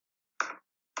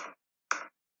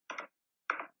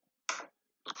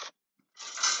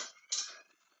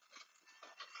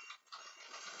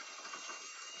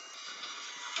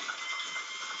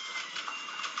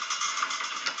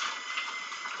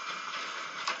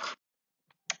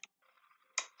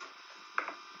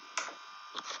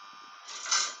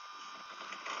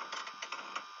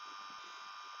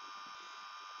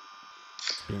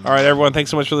All right, everyone.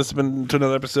 Thanks so much for listening to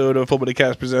another episode of Fullbuddy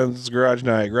Cast presents Garage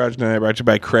Night. Garage Night brought to you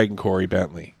by Craig and Corey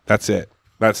Bentley. That's it.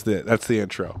 That's the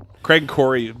intro. Craig and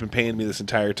Corey have been paying me this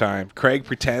entire time. Craig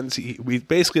pretends he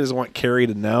basically doesn't want Carrie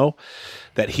to know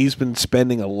that he's been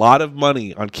spending a lot of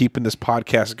money on keeping this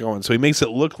podcast going. So he makes it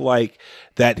look like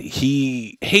that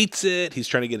he hates it. He's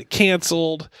trying to get it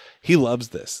canceled. He loves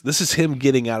this. This is him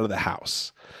getting out of the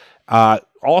house.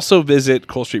 Also visit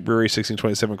Cole Street Brewery,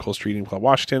 1627 Cole Street, Enum Claw,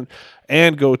 Washington,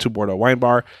 and go to Bordeaux Wine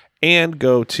Bar, and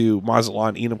go to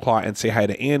Mazatlan, Enum Claw, and say hi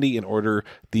to Andy and order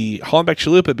the Hollenbeck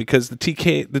Chalupa because the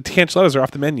TK enchiladas are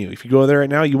off the menu. If you go there right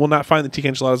now, you will not find the TK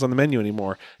enchiladas on the menu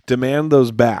anymore. Demand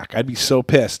those back. I'd be so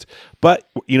pissed. But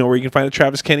you know where you can find a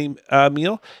Travis Kenny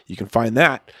meal? You can find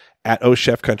that at O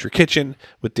Chef Country Kitchen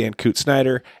with Dan Coote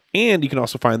Snyder, and you can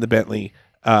also find the Bentley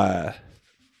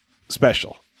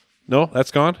special. No, that's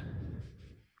gone?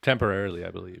 Temporarily,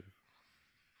 I believe.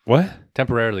 What?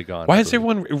 Temporarily gone. Why is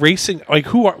everyone racing? Like,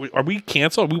 who are we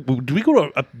canceled? Do we go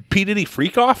to a P Diddy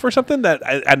freak off or something?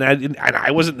 I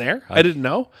wasn't there. I didn't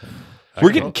know.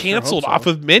 We're getting canceled off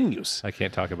of menus. I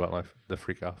can't talk about the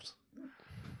freak offs.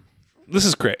 This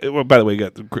is Craig. Well, by the way, you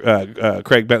got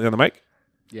Craig Bentley on the mic.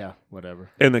 Yeah,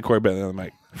 whatever. And then Corey Bentley on the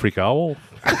mic. Freak owl.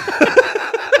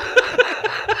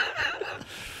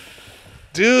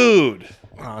 Dude.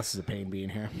 Oh, this is a pain being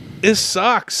here. It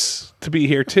sucks to be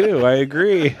here too. I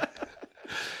agree.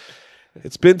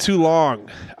 It's been too long.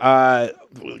 Got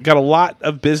a lot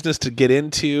of business to get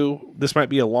into. This might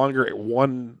be a longer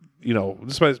one.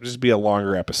 This might just be a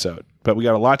longer episode, but we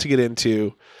got a lot to get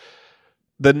into.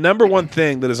 The number one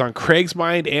thing that is on Craig's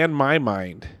mind and my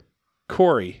mind,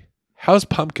 Corey, how's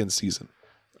pumpkin season?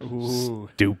 Ooh.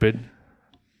 Stupid.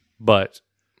 But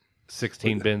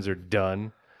 16 bins are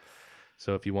done.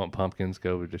 So if you want pumpkins,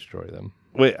 go destroy them.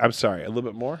 Wait, I'm sorry. A little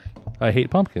bit more? I hate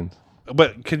pumpkins.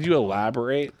 But could you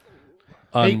elaborate?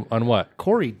 On what?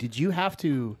 Corey, did you have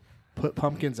to put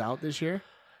pumpkins out this year?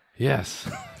 Yes,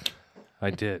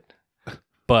 I did.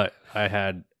 But I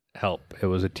had help. It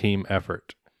was a team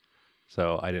effort.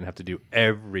 So I didn't have to do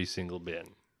every single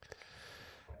bin.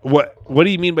 What do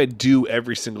you mean by do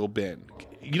every single bin?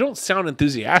 You don't sound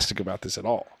enthusiastic about this at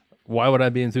all. Why would I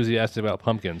be enthusiastic about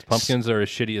pumpkins? Pumpkins are as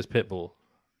shitty as Pitbull.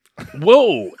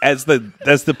 Whoa! As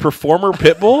the performer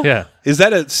Pitbull? Yeah. Is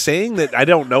that a saying that I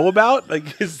don't know about?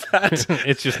 Like, is that?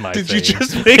 It's just my. Did saying. you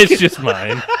just make It's it? just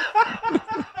mine.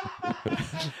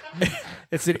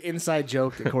 It's an inside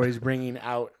joke that Corey's bringing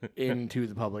out into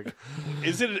the public.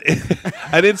 Is it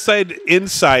an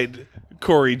inside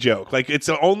Corey joke? Like, it's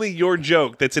only your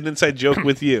joke that's an inside joke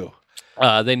with you.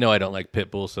 They know I don't like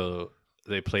Pitbull, so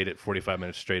they played it 45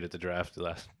 minutes straight at the draft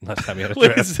last time we had a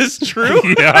Wait, draft. is this true?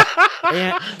 Yeah.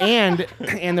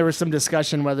 and there was some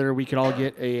discussion whether we could all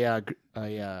get a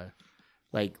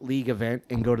league event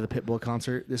and go to the Pitbull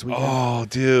concert this weekend. Oh,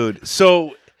 dude.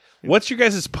 So, what's your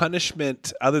guys'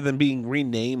 punishment other than being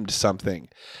renamed something?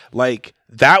 Like,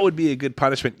 that would be a good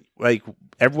punishment. Like,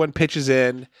 everyone pitches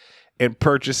in and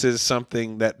purchases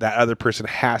something that other person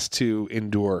has to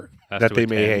endure that they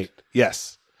may hate.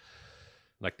 Yes.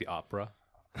 Like the opera.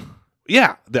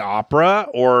 Yeah, the opera,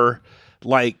 or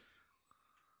like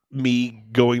me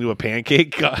going to a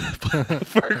pancake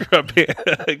for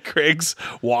Craig's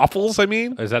waffles. I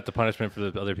mean, Is that the punishment for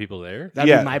the other people there? That'd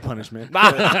yeah. be my punishment.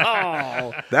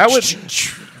 That would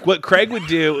what Craig would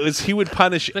do is he would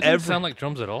punish That didn't sound like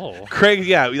drums at all. Craig.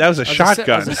 Yeah, that was a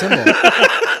shotgun. That was a symbol.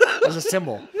 That was a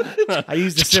symbol. I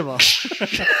used the symbol.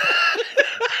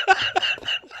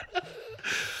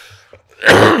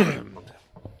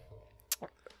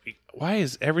 Why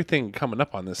is everything coming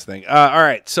up on this thing? All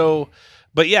right, so,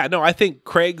 but yeah, no, I think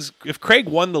if Craig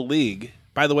won the league.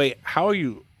 By the way, how are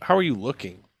you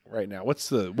looking right now?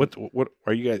 What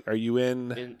are you guys? Are you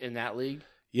in that league?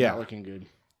 Yeah, Not looking good.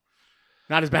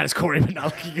 Not as bad as Corey, but not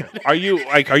looking good. Are you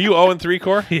 0-3,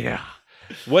 Core? Yeah.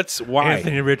 Why?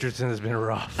 Anthony Richardson has been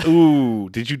rough. Ooh,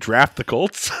 did you draft the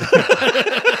Colts?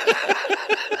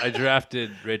 I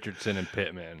drafted Richardson and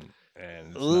Pittman,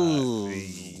 and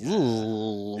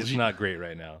it's not great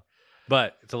right now.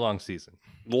 But it's a long season.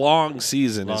 Long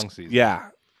season. Yeah.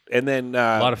 And then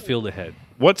a lot of field ahead.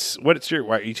 What's your?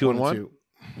 Are you 2-1?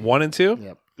 1-2.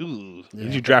 Yep. Ooh. Yeah.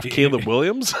 Did you draft Caleb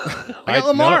Williams? I got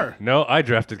Lamar. No, I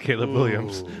drafted Caleb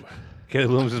Williams.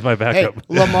 Caleb Williams is my Hey, backup.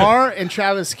 Lamar and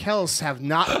Travis Kelce have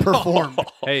not performed.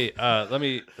 Hey, let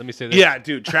me say this. Yeah,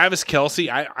 dude, Travis Kelce.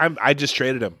 I just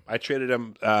traded him. I traded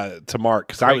him to Mark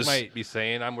because I was might be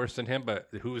saying I'm worse than him, but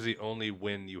who is the only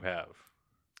win you have?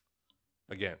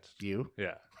 Against. You?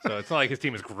 Yeah. So it's not like his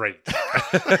team is great.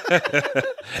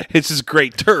 It's just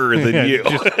greater than you.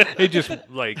 It just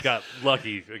like got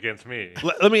lucky against me.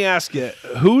 Let me ask you,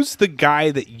 who's the guy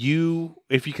that you,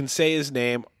 if you can say his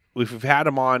name, if we've had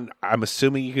him on, I'm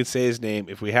assuming you can say his name.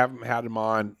 If we haven't had him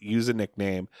on, use a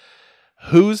nickname.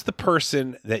 Who's the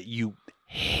person that you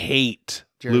hate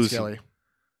Jared losing? Skelly.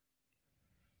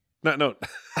 No.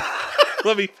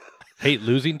 Let me. Hate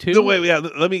losing to? No, wait. Yeah.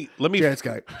 Let me. Jared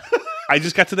Skelly. I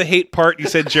just got to the hate part. You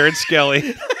said Jared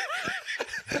Skelly.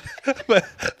 but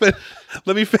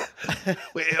let me.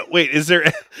 Wait. Is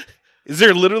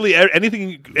there literally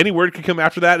anything? Any word could come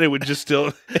after that, and it would just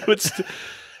still. It would.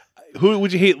 Who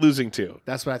would you hate losing to?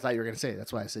 That's what I thought you were going to say.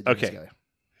 That's why I said Jared Skelly.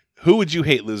 Who would you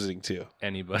hate losing to?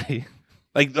 Anybody.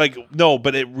 Like no,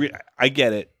 but I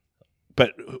get it,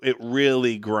 but it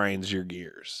really grinds your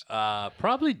gears.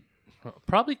 Probably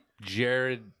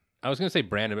Jared. I was going to say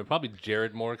Brandon, but probably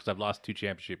Jared more because I've lost 2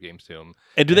 championship games to him.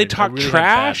 And do they talk really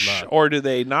trash or do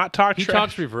they not talk trash? He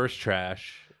talks reverse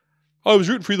trash. I was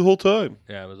rooting for you the whole time.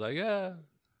 Yeah, I was like, yeah,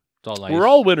 it's all nice. We're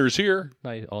all winners here.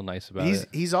 All nice about it.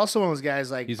 He's also one of those guys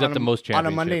like He's got the most on a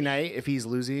championships. Monday night. If he's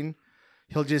losing,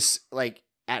 he'll just like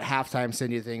at halftime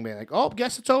send you a thing, being like, "Oh,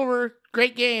 guess it's over.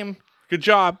 Great game. Good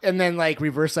job." And then like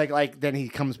reverse like then he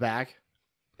comes back.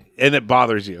 And it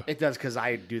bothers you. It does because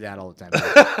I do that all the time.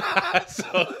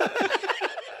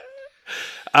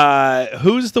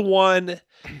 Who's the one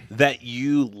that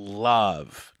you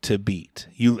love to beat?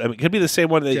 It could be the same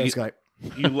one that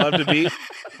you love to beat.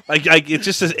 Like it's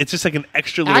just like an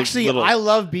extra little. Actually, I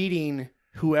love beating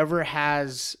whoever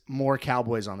has more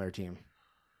Cowboys on their team.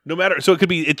 No matter, so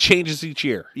it changes each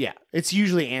year. Yeah, it's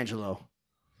usually Angelo.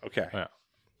 Okay. Yeah.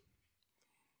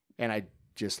 And I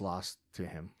just lost to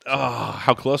him. So. Oh,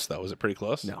 how close though? Was it pretty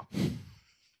close? No.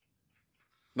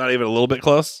 Not even a little bit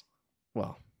close?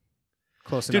 Well,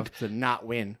 close enough to not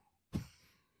win.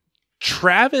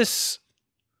 Travis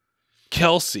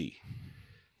Kelce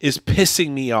is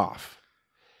pissing me off.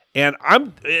 And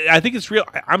I think it's real.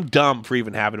 I'm dumb for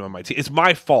even having him on my team. It's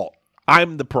my fault.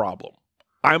 I'm the problem.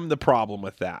 I'm the problem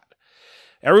with that.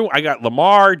 I got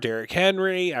Lamar, Derrick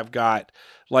Henry. I've got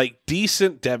like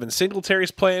decent. Devin Singletary's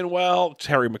playing well.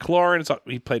 Terry McLaurin,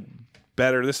 he played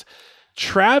better. This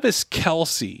Travis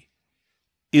Kelce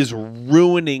is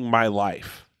ruining my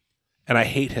life, and I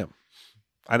hate him.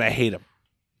 That's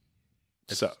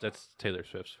Taylor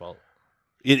Swift's fault.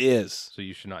 It is. So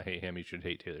you should not hate him. You should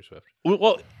hate Taylor Swift.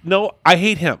 Well, no, I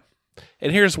hate him,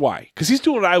 and here's why. Because he's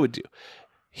doing what I would do.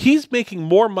 He's making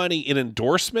more money in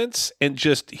endorsements and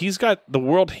he's got the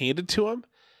world handed to him.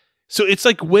 So it's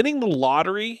like winning the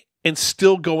lottery and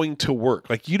still going to work.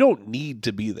 Like you don't need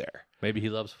to be there. Maybe he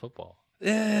loves football.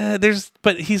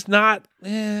 But he's not.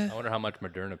 I wonder how much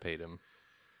Moderna paid him.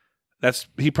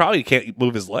 He probably can't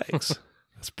move his legs.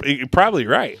 You're probably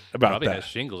right about probably that. Has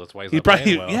shingles. That's why he's not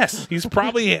playing well. Yes, he's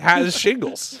probably has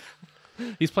shingles.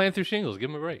 He's playing through shingles. Give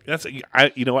him a break.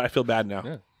 You know what? I feel bad now.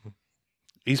 Yeah.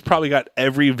 He's probably got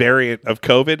every variant of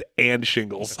COVID and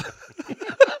shingles.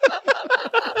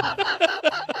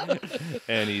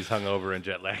 And he's hungover and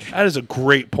jet lagged. That is a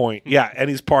great point. Yeah,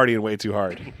 and he's partying way too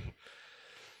hard.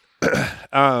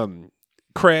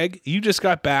 Craig, you just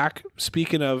got back.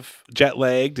 Speaking of jet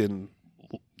lagged and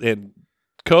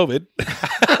COVID,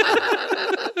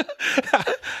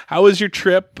 how was your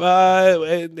trip?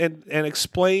 And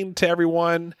explain to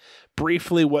everyone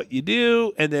briefly what you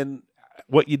do, and then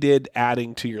what you did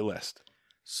adding to your list.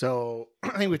 So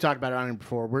I think we've talked about it on it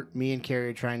before. Me and Carrie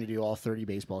are trying to do all 30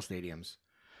 baseball stadiums.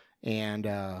 And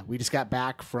we just got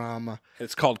back from...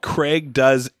 It's called Craig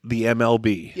Does the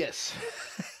MLB. Yes.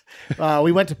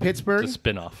 We went to Pittsburgh. It's a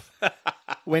spinoff.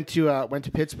 Went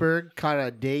to Pittsburgh, caught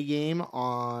a day game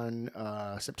on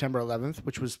September 11th,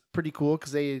 which was pretty cool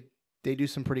because they do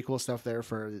some pretty cool stuff there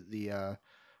for the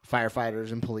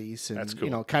firefighters and police, and that's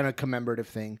cool. Kind of commemorative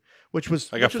thing, which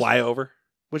was like a flyover,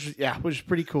 which was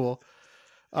pretty cool.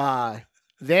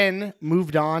 Then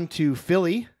moved on to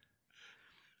Philly,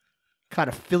 caught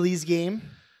a Phillies game,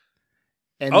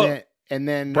 and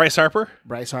then Bryce Harper.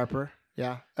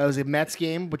 Yeah, it was a Mets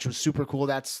game, which was super cool.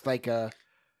 That's like a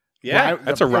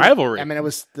that's a rivalry. I mean, it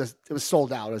was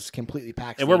sold out. It was completely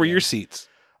packed. And where were your seats?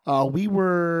 We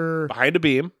were behind a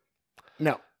beam.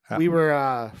 No, we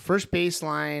were first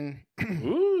baseline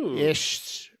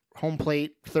ish, home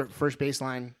plate, first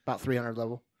baseline, about 300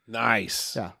 level.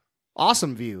 Nice. Yeah,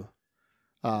 awesome view.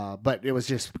 But it was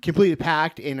just completely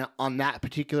packed. And on that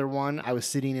particular one, I was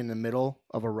sitting in the middle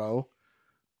of a row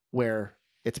where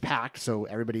it's packed, so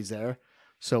everybody's there.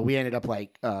 So we ended up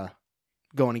like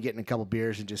going and getting a couple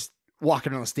beers and just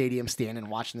walking around the stadium, standing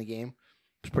and watching the game.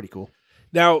 It was pretty cool.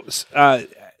 Now,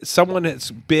 someone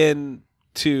has been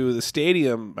to the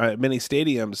stadium, many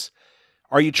stadiums.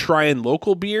 Are you trying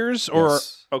local beers or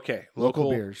Yes. okay, Local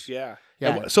beers. Yeah,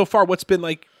 Yeah. And so far, what's been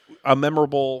like a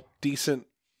memorable, decent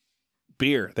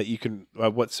beer that you can?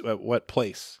 What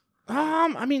place?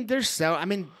 I mean,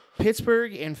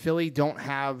 Pittsburgh and Philly don't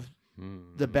have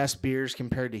Mm. the best beers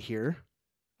compared to here.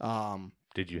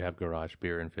 Did you have garage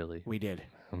beer in Philly? We did.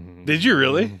 Did you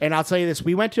really? And I'll tell you this: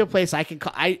 we went to a place I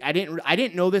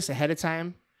didn't know this ahead of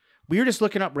time. We were just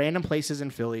looking up random places in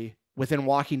Philly within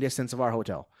walking distance of our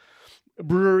hotel,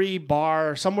 brewery,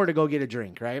 bar, somewhere to go get a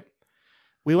drink. Right?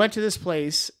 We went to this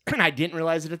place, and I didn't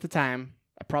realize it at the time.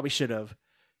 I probably should have.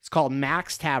 It's called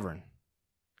Max Tavern.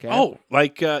 Okay? Oh,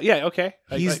 yeah, okay.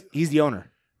 he's the owner.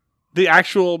 The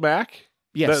actual Mac.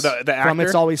 Yes, the from actor?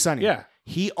 It's Always Sunny. Yeah,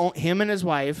 Him and his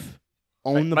wife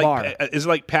own the bar. Is it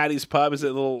like Patty's Pub? Is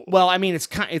it a little? Well, I mean,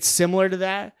 it's similar to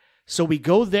that. So we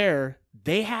go there.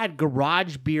 They had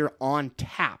garage beer on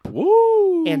tap.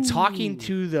 Woo! And talking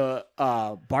to the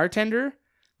bartender,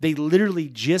 they literally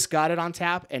just got it on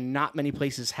tap, and not many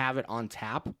places have it on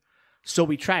tap. So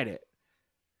we tried it.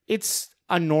 It's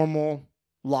a normal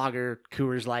lager,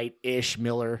 Coors Light-ish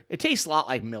Miller. It tastes a lot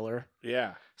like Miller.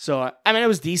 Yeah. So, I mean, it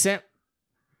was decent.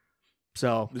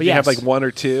 So, Did you have like one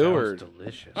or two? Sounds Or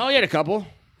delicious. Oh, you had a couple.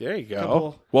 there you go.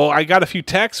 Couple. Well, I got a few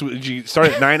texts. Did you start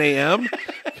at 9 a.m.?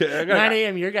 9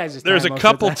 a.m. your guys' There's time a most of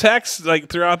couple the time. texts like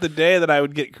throughout the day that I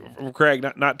would get from Craig.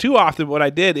 Not too often. What I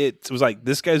did, it was like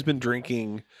this guy's been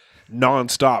drinking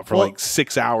nonstop for Well, like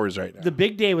 6 hours right now. The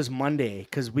big day was Monday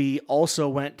because we also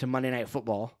went to Monday Night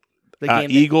Football. The game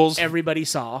that Eagles, everybody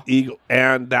saw.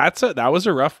 and that was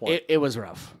a rough one. It was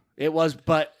rough. It was,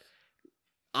 but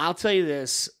I'll tell you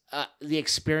this: the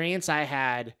experience I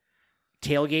had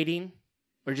tailgating,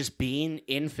 or just being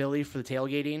in Philly for the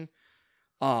tailgating,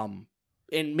 and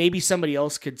maybe somebody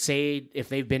else could say if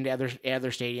they've been to other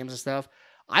stadiums and stuff.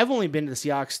 I've only been to the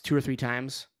Seahawks 2 or 3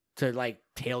 times to like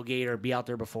tailgate or be out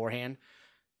there beforehand.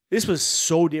 This was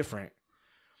so different.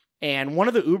 And one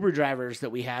of the Uber drivers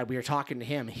that we were talking to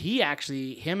him.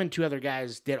 Him and 2 other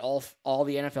guys did all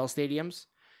the NFL stadiums,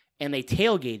 and they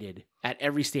tailgated at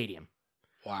every stadium.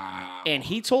 Wow. And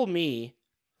he told me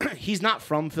he's not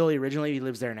from Philly originally. He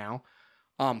lives there now.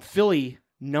 Philly,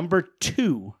 number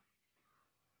 2,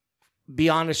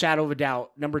 beyond a shadow of a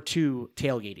doubt, number 2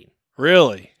 tailgating.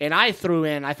 Really? And I threw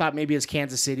in, I thought maybe it's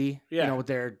Kansas City, Yeah. with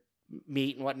their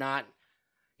meat and whatnot.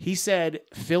 He said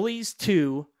Philly's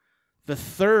 2. The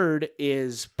 3rd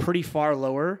is pretty far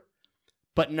lower,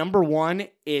 but number 1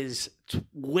 is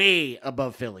way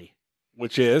above Philly.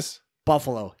 Which is?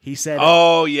 Buffalo. He said.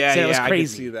 Oh yeah, said it was I can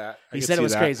crazy. see that. He said it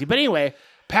was crazy. But anyway,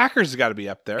 Packers has got to be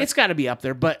up there. it's got to be up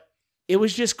there. But it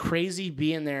was just crazy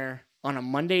being there on a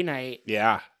Monday night.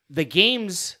 Yeah. The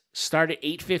games start at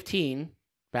 8:15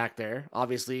 back there.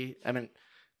 Obviously, I mean,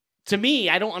 to me,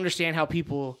 I don't understand how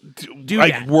people do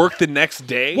like that. work the next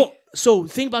day. Well, so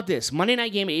think about this: Monday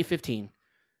night game at 8:15.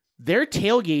 They're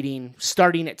tailgating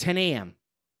starting at 10 a.m.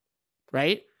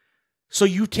 Right? So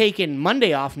you've taken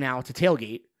Monday off now to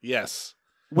tailgate. Yes.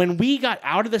 When we got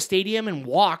out of the stadium and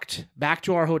walked back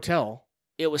to our hotel,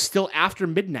 it was still after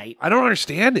midnight. I don't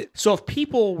understand it. So if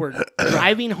people were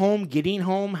driving home, getting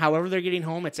home, however they're getting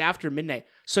home, it's after midnight.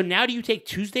 So now do you take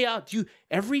Tuesday out?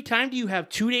 Every time do you have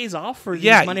 2 days off for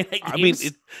these Monday night games? I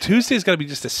mean, Tuesday's got to be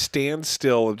just a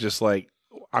standstill of just like,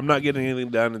 I'm not getting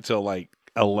anything done until like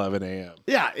 11 a.m.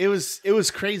 Yeah, it was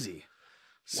crazy.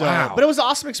 So, Wow. But it was an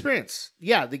awesome experience.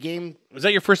 Yeah, the game. Was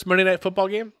that your first Monday Night Football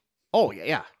game? Oh,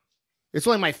 yeah. It's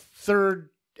only my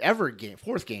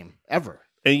 4th game ever.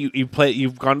 And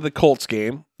you've gone to the Colts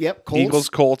game. Yep, Colts. Eagles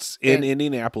Colts in And-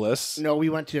 Indianapolis. No, we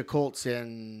went to Colts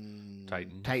and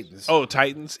Titans. Oh,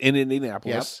 Titans in Yep.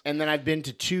 Indianapolis. And then I've been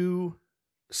to 2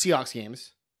 Seahawks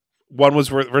games. One was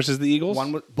versus the Eagles?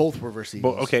 Both were versus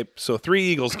Eagles. Okay, so 3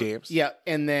 Eagles games. Yeah,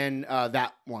 and then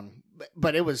that one.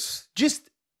 But it was just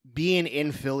being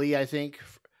in Philly, I think.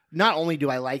 Not only do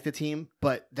I like the team,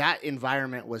 but that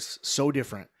environment was so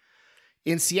different.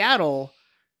 In Seattle,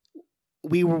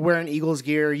 we were wearing Eagles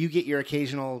gear. You get your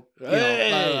occasional,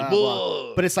 Hey,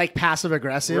 whoa. but it's like passive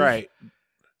aggressive. Right.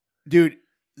 Dude,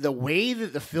 the way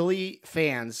that the Philly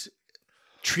fans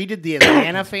treated the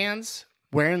Atlanta fans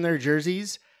wearing their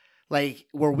jerseys, like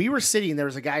where we were sitting, there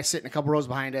was a guy sitting a couple rows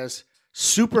behind us,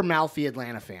 super mouthy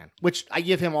Atlanta fan, which I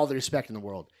give him all the respect in the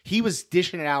world. He was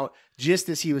dishing it out just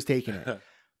as he was taking it.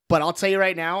 But I'll tell you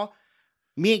right now,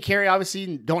 me and Carrie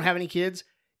obviously don't have any kids.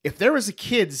 If there was a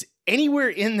kids anywhere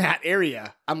in that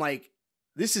area, I'm like,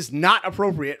 this is not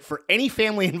appropriate for any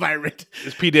family environment.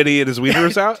 Is P. Diddy and his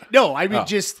Weavers out? No, I mean Oh.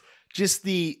 just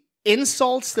the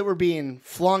insults that were being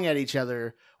flung at each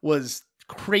other was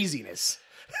craziness.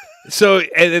 So,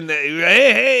 and then,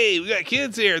 hey, we got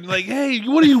kids here. And like, hey,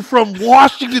 what are you from,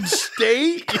 Washington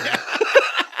State?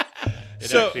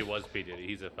 It actually was P. Diddy.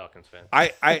 He's a Falcons fan.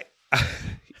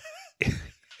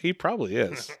 He probably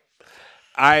is.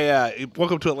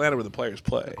 Welcome to Atlanta where the players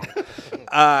play.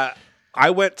 I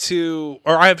went to,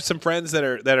 or I have some friends that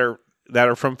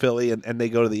are from Philly and they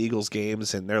go to the Eagles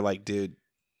games and they're like, dude,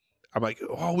 I'm like,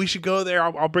 oh, we should go there.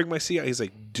 I'll bring my Seahawks. He's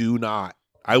like, do not.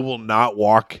 I will not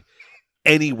walk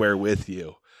anywhere with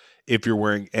you if you're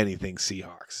wearing anything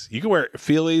Seahawks. You can wear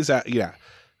Phillies. Yeah.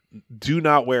 Do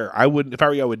not wear. I wouldn't. If I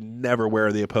were you, I would never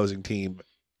wear the opposing team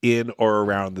in or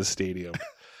around the stadium.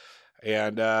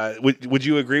 And would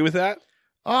you agree with that?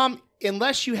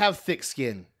 Unless you have thick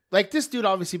skin. Like this dude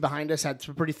obviously behind us had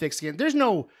some pretty thick skin. There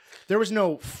was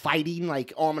no fighting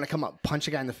like, oh, I'm going to come up punch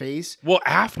a guy in the face. Well,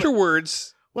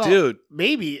 afterwards, well, dude.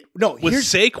 Maybe. No, with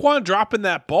Saquon dropping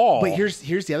that ball. But here's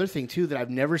the other thing too that I've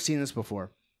never seen this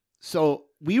before. So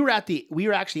we were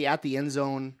actually at the end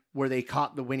zone where they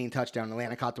caught the winning touchdown.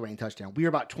 Atlanta caught the winning touchdown. We were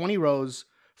about 20 rows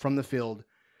from the field,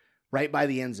 right by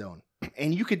the end zone.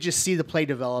 And you could just see the play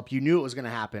develop. You knew it was going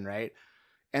to happen, right?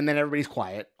 And then everybody's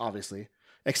quiet, obviously,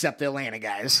 except the Atlanta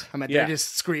guys. I mean, they're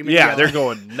just screaming. Yeah, they're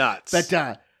going nuts.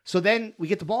 But so then we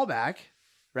get the ball back,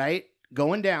 right?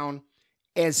 Going down.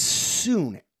 As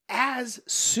soon as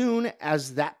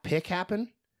that pick happened,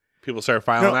 people started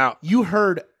filing out. You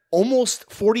heard almost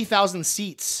 40,000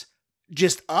 seats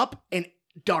just up and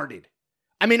darted.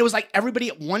 I mean, it was like everybody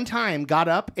at one time got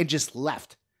up and just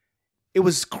left. It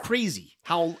was crazy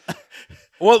how.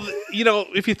 Well,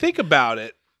 if you think about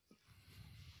it,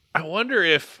 I wonder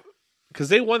if, because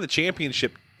they won the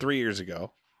championship 3 years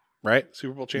ago, right?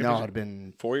 Super Bowl championship. No, it had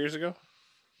been 4 years ago.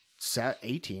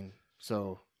 18.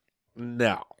 So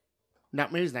no,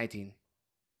 not maybe it was 19.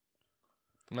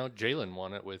 No, Jalen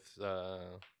won it with.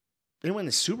 They won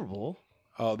the Super Bowl.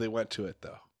 Oh, they went to it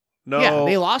though. No, yeah,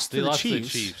 they lost to the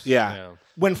Chiefs. Yeah.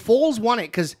 When Foles won it,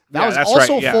 because that was that's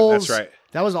also right. Yeah, Foles. that's right.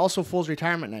 That was also Foles'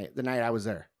 retirement night. The night I was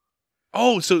there.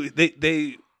 Oh, so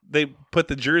they put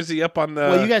the jersey up on the.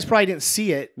 Well, you guys probably didn't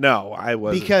see it. No, I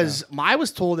wasn't. Because I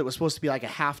was told it was supposed to be like a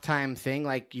halftime thing,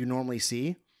 like you normally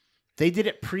see. They did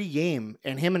it pre-game,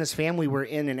 and him and his family were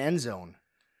in an end zone.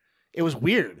 It was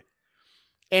weird.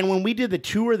 And when we did the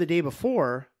tour the day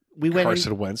before, we went.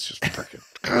 Carson Wentz just freaking.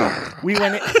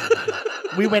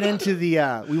 We went into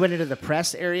the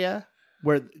press area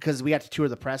because we got to tour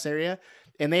the press area,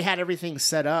 and they had everything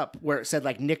set up where it said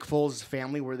like Nick Foles'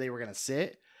 family where they were gonna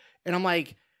sit, and I'm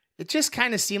like, it just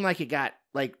kind of seemed like it got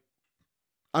like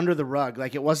under the rug,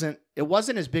 like it wasn't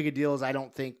as big a deal as I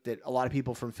don't think that a lot of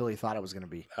people from Philly thought it was gonna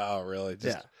be. Oh, really?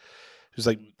 Yeah. It was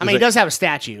like. I mean, he does have a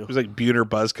statue. It was like Buhner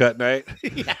Buzzcut night.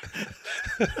 Yeah.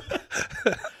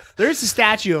 There's a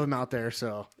statue of him out there,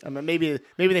 so I mean, maybe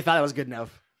they thought it was good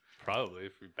enough. Probably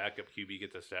if we back up QB,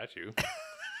 get the statue.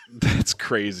 That's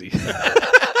crazy.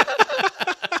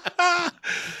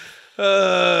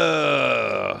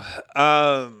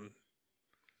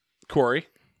 Corey.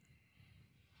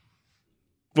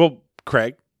 Well,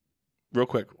 Craig, real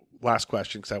quick, last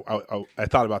question because I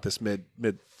thought about this mid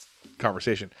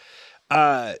conversation.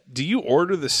 Do you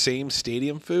order the same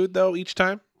stadium food though each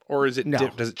time, or is it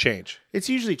does it change? It's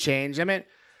usually changed. I mean,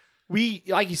 we,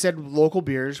 like you said, local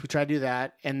beers. We try to do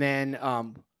that, and then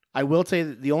I will tell you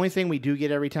that the only thing we do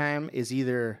get every time is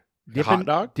either hot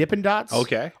dog, Dippin' Dots,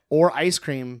 okay, or ice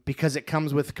cream because it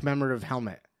comes with a commemorative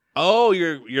helmet. Oh,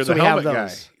 you're so the helmet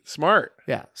guy. Smart.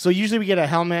 Yeah. So usually we get a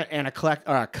helmet and a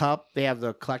cup. They have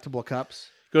the collectible cups.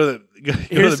 Go to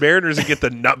the Mariners and get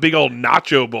the big old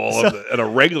nacho bowl and a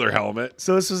regular helmet.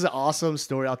 So this was an awesome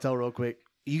story I'll tell real quick.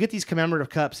 You get these commemorative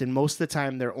cups, and most of the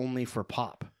time they're only for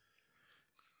pop.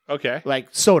 Okay. Like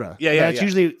soda. Yeah. That's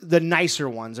usually the nicer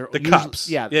ones. Or the cups.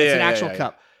 Yeah, it's an actual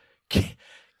cup.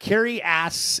 Carrie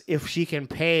asks if she can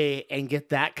pay and get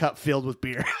that cup filled with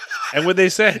beer. And what they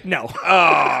say? No.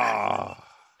 Oh.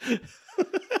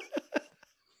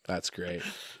 That's great.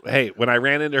 Hey, when I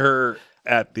ran into her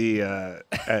at the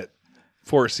at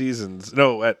Four Seasons,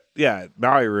 at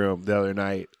Maui Room the other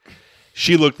night,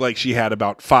 she looked like she had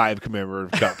about 5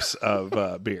 commemorative cups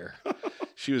of beer.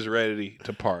 She was ready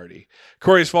to party.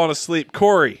 Corey's falling asleep.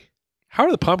 Corey, how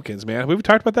are the pumpkins, man? Have we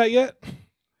talked about that yet?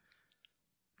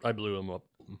 I blew them up.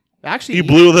 Actually, you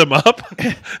blew them up?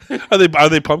 Are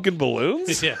they pumpkin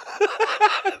balloons? Yeah.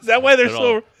 Is that why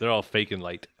they're all fake and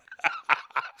light?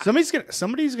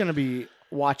 Somebody's gonna be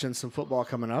watching some football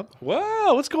coming up.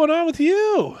 Wow, what's going on with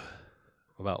you?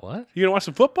 About what? You gonna watch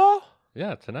some football?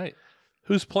 Yeah, tonight.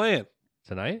 Who's playing?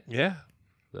 Tonight? Yeah.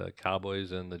 The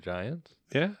Cowboys and the Giants.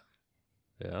 Yeah.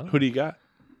 Yeah. Who do you got?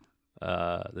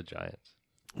 The Giants.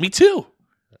 Me too.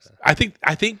 I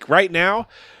think right now,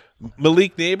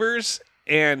 Malik Neighbors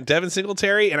and Devin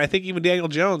Singletary, and I think even Daniel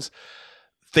Jones,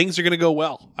 things are going to go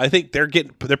well. I think they're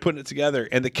putting it together,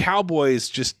 and the Cowboys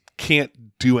just can't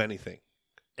do anything.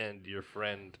 And your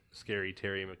friend, Scary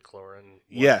Terry McLaurin,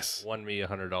 Yes, won me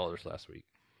 $100 last week.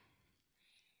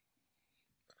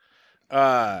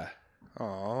 Why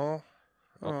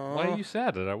Why are you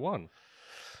sad that I won?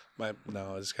 I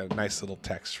just got a nice little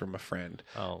text from a friend.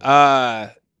 Oh,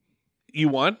 You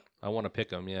won? I want to pick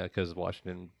them, yeah, because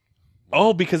Washington.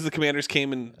 Oh, because the Commanders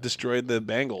came and destroyed the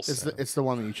Bengals. It's the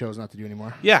one that you chose not to do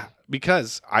anymore. Yeah,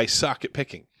 because I suck at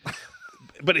picking.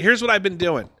 But here's what I've been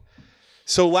doing.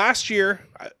 So last year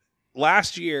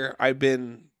I've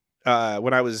been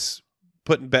when I was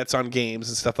putting bets on games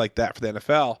and stuff like that for the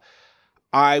NFL,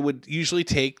 I would usually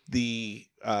take the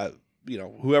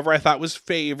whoever I thought was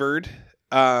favored,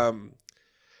 and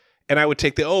I would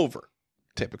take the over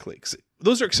typically. 'Cause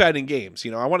those are exciting games.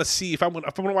 I want to see if I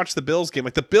want to watch the Bills game,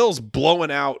 like the Bills blowing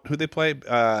out who they play,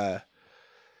 the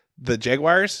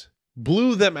Jaguars.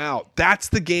 Blew them out. That's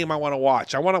the game I want to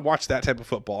watch. I want to watch that type of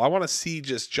football. I want to see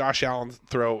just Josh Allen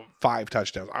throw 5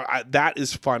 touchdowns. That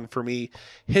is fun for me.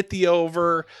 Hit the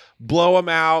over, blow them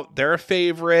out. They're a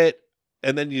favorite,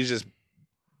 and then you just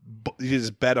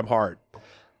bet them hard.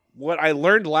 What I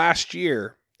learned last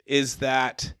year is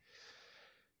that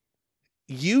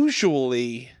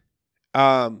usually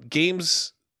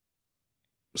games,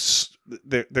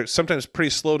 they're sometimes pretty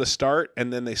slow to start,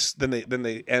 and then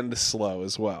they end slow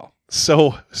as well.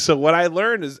 So what I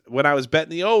learned is when I was betting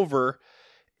the over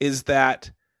is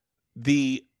that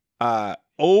the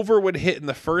over would hit in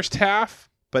the first half,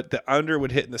 but the under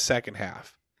would hit in the second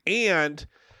half. And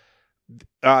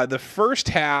the first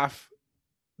half,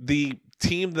 the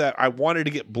team that I wanted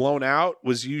to get blown out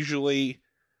was usually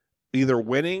either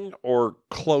winning or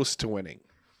close to winning.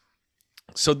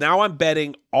 So now I'm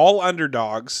betting all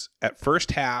underdogs at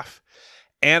first half,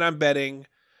 and I'm betting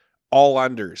all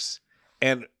unders.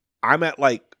 And I'm at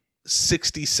like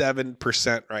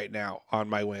 67% right now on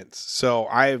my wins. So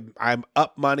I'm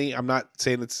up money. I'm not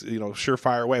saying it's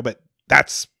surefire way, but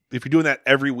that's if you're doing that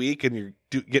every week and you're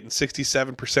getting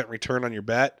 67% return on your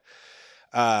bet.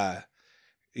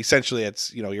 Essentially,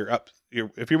 it's you're up.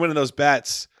 If you're winning those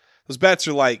bets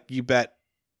are like you bet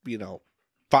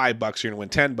 $5, you're gonna win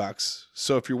 $10.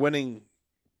 So if you're winning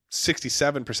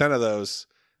 67% of those,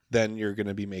 then you're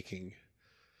gonna be making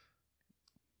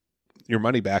your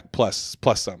money back plus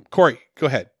some. Corey, go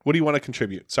ahead. What do you want to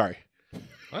contribute? Sorry.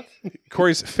 What?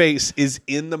 Corey's face is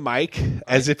in the mic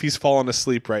as if he's fallen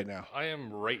asleep right now. I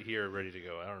am right here ready to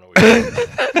go. I don't know what you're doing.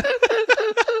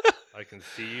 I can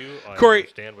see you. I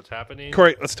understand what's happening.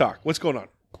 Corey, let's talk. What's going on?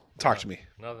 Talk to me.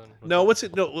 Nothing. What's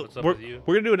it? No, what's up we're with you?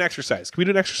 going to do an exercise. Can we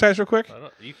do an exercise real quick?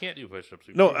 You can't do push-ups.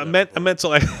 No, a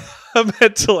mental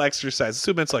exercise. Let's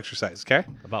do a mental exercise, okay?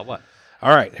 About what?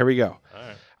 All right, here we go. All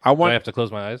right. Do I have to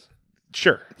close my eyes?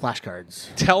 Sure. Flashcards.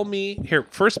 Tell me here.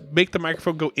 First, make the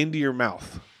microphone go into your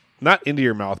mouth, not into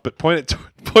your mouth, but point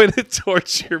it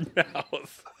towards your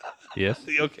mouth. Yes.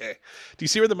 Okay. Do you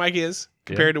see where the mic is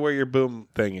compared to where your boom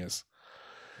thing is?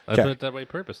 I put it that way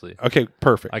purposely. Okay,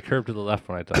 perfect. I curved to the left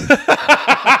when I talk.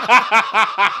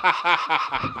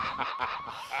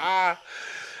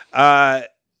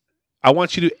 I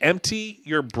want you to empty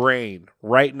your brain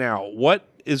right now. What's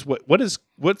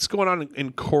going on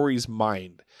in Corey's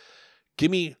mind? Give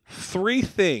me 3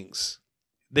 things.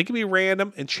 They can be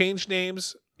random and change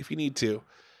names if you need to.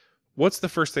 What's the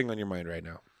first thing on your mind right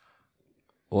now?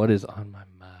 What is on my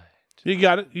mind? You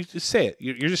got it. You just say it.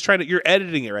 You're just trying to. You're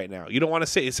editing it right now. You don't want to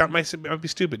say it. It might be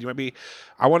stupid. You might be.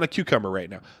 I want a cucumber right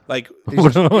now, like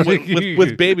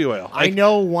with baby oil. I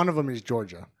know one of them is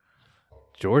Georgia.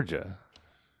 Georgia.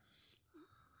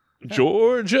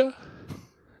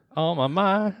 On my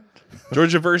mind.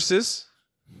 Georgia versus.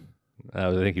 I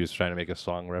think he was trying to make a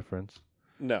song reference.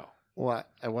 No. What?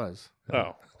 I was.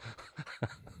 Oh.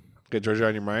 Get Georgia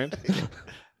on your mind.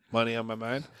 Money on my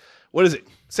mind. What is it?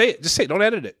 Say it. Just say it. Don't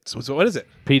edit it. So what is it?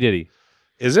 P. Diddy.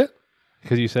 Is it?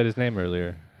 Because you said his name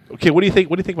earlier. Okay. What do you think?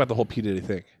 What do you think about the whole P. Diddy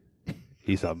thing?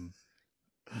 He's a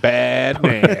bad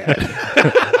man.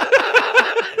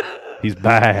 He's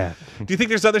bad. Do you think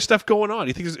there's other stuff going on?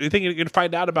 Do you think you're gonna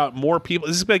find out about more people?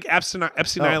 This is like Epstein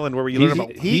Island, where you learn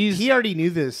about. He already knew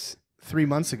this 3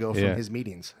 months ago from his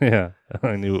meetings. Yeah,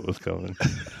 I knew it was coming.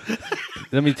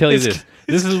 Let me tell you this.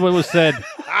 This is what was said.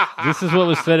 This is what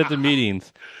was said at the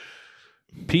meetings.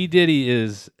 P. Diddy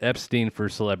is Epstein for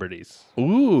celebrities.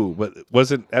 Ooh, but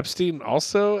wasn't Epstein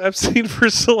also Epstein for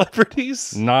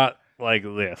celebrities? Not like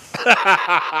this.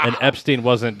 And Epstein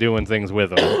wasn't doing things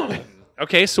with him.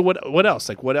 Okay, so what else?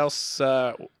 Like what else?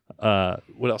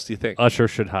 What else do you think? Usher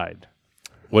should hide.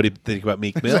 What do you think about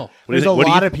Meek Mill? There's a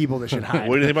lot of people that should hide.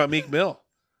 What do you think about Meek Mill?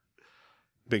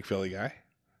 Big Philly guy.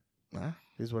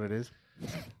 Is what it is.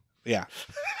 Yeah.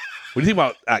 What do you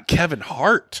think about Kevin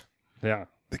Hart? Yeah.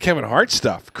 The Kevin Hart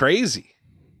stuff. Crazy.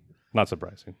 Not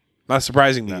surprising. Not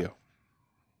surprising to you.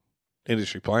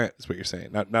 Industry plant is what you're saying.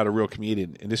 Not a real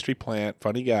comedian. Industry plant,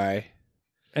 funny guy.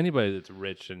 Anybody that's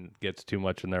rich and gets too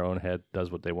much in their own head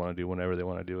does what they want to do whenever they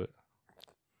want to do it.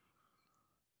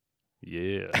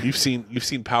 Yeah. You've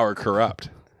seen power corrupt.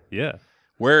 Yeah.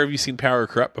 Where have you seen power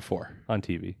corrupt before? On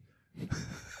TV.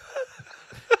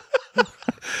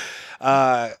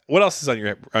 What else is on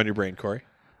your brain, Corey?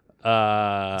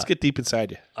 Let's get deep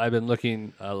inside you. I've been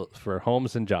looking for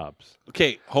homes and jobs.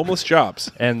 Okay, homeless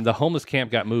jobs. And the homeless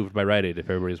camp got moved by Rite Aid, if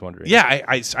everybody's wondering. Yeah,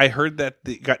 I heard that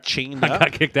they got chained I up.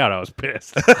 got kicked out. I was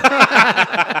pissed.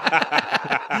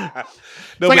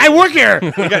 I work here.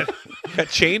 They got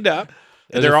chainned up.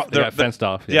 And They they're got fenced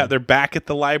off. Yeah, they're back at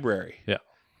the library. Yeah.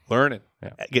 Learning. Yeah.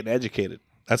 Getting educated.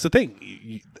 That's the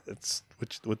thing. That's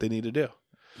what they need to do.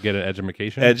 Get an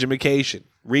education. Education.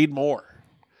 Read more.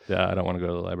 Yeah, I don't want to go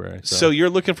to the library. So you're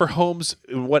looking for homes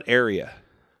in what area?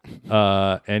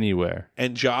 Anywhere.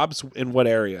 And jobs in what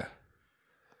area?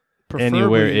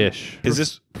 Anywhere-ish. Is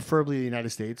this preferably the United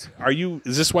States?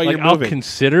 Is this why Like, you're I'll moving?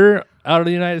 consider out of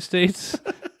the United States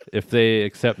if they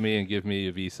accept me and give me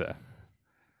a visa.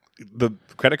 The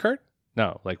credit card?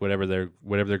 No, like whatever their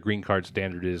green card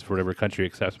standard is for whatever country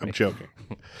accepts me. I'm joking.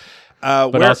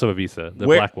 But also a visa, the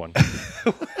black one.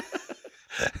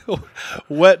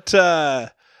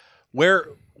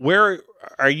 Where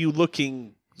are you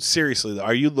looking seriously though?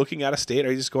 Are you looking out of state?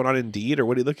 Are you just going on Indeed, or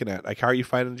what are you looking at? Like, how are you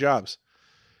finding jobs?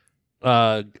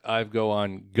 I go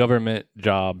on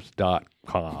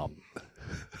governmentjobs.com.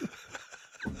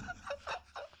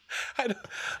 I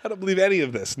don't believe any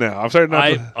of this now. I'm sorry.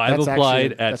 I've That's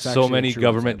applied actually- at that's so actually many a true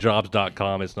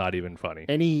governmentjobs.com. It's not even funny.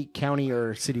 Any county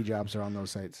or city jobs are on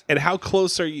those sites. And how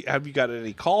close are you? Have you got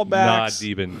any callbacks? Not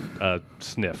even a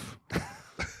sniff.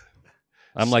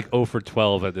 I'm like 0 for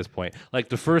 12 at this point. Like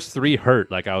the first 3 hurt.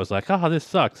 Like I was like, oh, this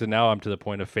sucks. And now I'm to the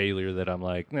point of failure that I'm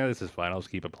like, nah, this is fine. I'll just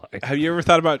keep applying. Have you ever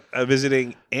thought about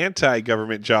visiting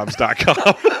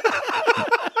antigovernmentjobs.com?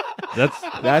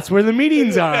 That's where the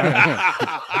meetings are.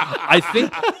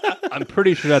 I'm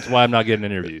pretty sure that's why I'm not getting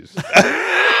interviews.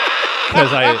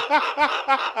 Because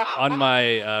on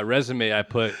my resume I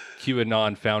put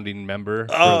QAnon founding member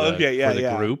for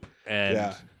the group,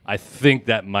 and I think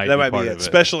that might be part of it.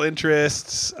 Special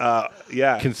interests,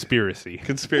 Conspiracy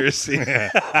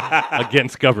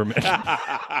against government.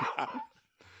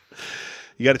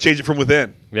 You got to change it from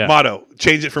within. Yeah. Motto: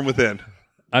 change it from within.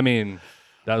 I mean,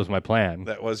 that was my plan.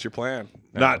 That was your plan.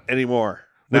 Not anymore.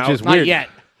 Which is Not weird. yet.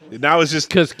 Now it's just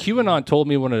Because QAnon told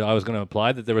me when I was going to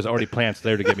apply that there was already plants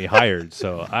there to get me hired.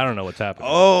 So I don't know what's happening.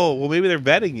 oh well, maybe they're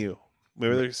vetting you.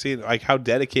 Maybe they're seeing like how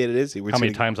dedicated is he. How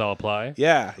many times I'll apply?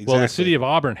 Yeah, exactly. Well, the city of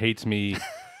Auburn hates me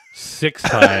 6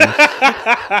 times.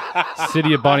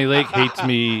 City of Bonnie Lake hates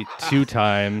me 2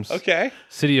 times. Okay.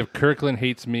 City of Kirkland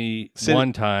hates me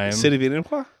 1 time. City of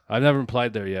Enumclaw? I've never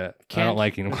applied there yet. I Kent? don't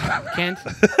like him. Kent?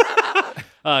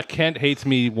 Kent hates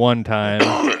me 1 time.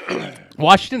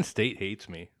 Washington State hates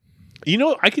me. You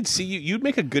know, I could see you. You'd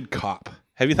make a good cop.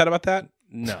 Have you thought about that?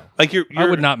 No. Like I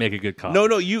would not make a good cop. No,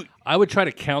 I would try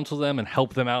to counsel them and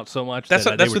help them out so much That's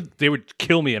that what- that's they would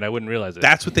kill me and I wouldn't realize it.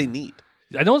 That's what they need.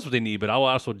 I know that's what they need, but I will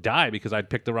also die because I'd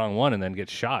pick the wrong one and then get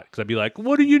shot. Because I'd be like,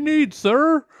 "What do you need,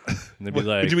 sir?" And they'd be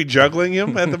like, Would you be juggling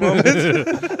him at the moment?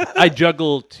 I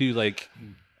juggle to like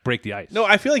break the ice. No,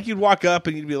 I feel like you'd walk up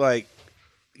and you'd be like,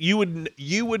 you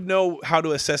would know how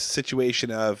to assess the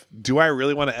situation of, do I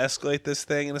really want to escalate this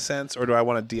thing in a sense, or do I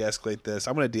want to de-escalate this?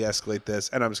 I'm going to de-escalate this,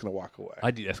 and I'm just going to walk away.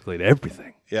 I de-escalate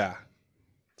everything. Yeah,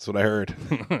 that's what I heard.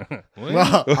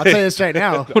 Well, I'll tell you this right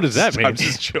now. What does that mean? I'm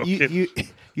just joking.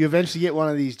 You eventually get one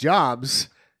of these jobs.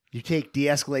 You take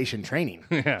de-escalation training.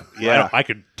 Yeah, Yeah. I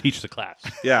could teach the class.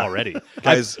 Yeah. Already,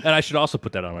 Guys- and I should also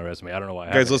put that on my resume. I don't know why. I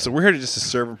Guys, haven't. listen, we're here just to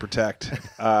serve and protect,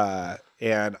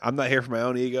 and I'm not here for my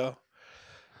own ego.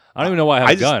 I don't even know why I have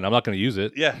I a just- gun. I'm not going to use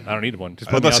it. Yeah. I don't need one. Just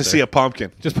put me Unless out I see there. a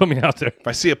pumpkin. Just put me out there. If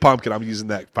I see a pumpkin, I'm using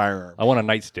that firearm. I want a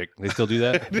nightstick. They still do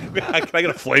that? Can I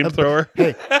get a flamethrower?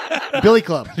 Hey, Billy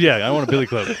Club. Yeah, I want a billy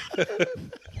club.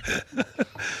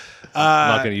 I'm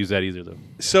not going to use that either, though.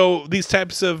 So these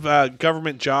types of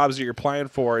government jobs that you're applying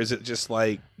for, is it just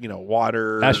like,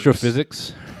 water?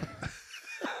 Astrophysics,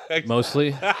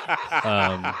 mostly.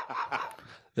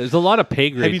 There's a lot of pay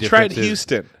grade. Have you tried differences.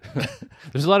 Houston?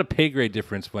 There's a lot of pay grade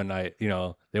difference when they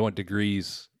want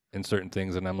degrees in certain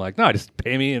things, and I'm like, no, just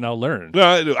pay me and I'll learn.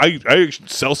 No, I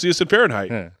Celsius and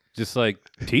Fahrenheit. Yeah. Just like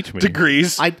teach me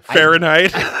degrees,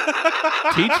 Fahrenheit.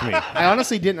 Teach me. I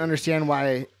honestly didn't understand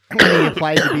why when he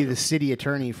applied to be the city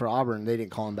attorney for Auburn, they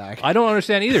didn't call him back. I don't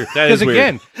understand either. Because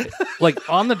again, like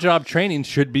on-the-job training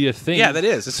should be a thing. Yeah, that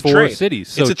is. It's for a trade. cities.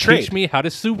 So it's a trade. Teach me how to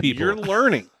sue people. You're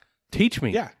learning. Teach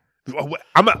me. Yeah.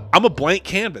 I'm a blank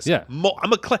canvas. Yeah.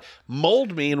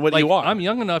 Mold me in what like, you want. I'm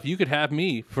young enough. You could have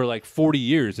me for like 40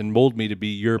 years and mold me to be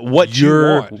your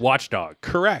watchdog.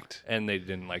 Correct. And they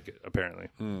didn't like it, apparently.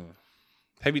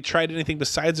 Have you tried anything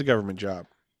besides a government job?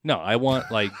 No, I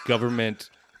want like government,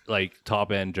 like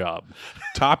top end job.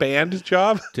 Top end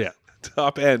job? Yeah.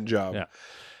 Top end job.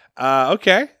 Yeah.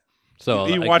 Okay. So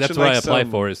like, that's what I apply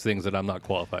for is things that I'm not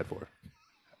qualified for.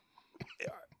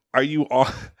 Are you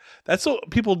on? That's what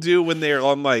people do when they're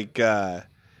on like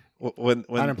when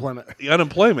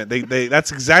unemployment. They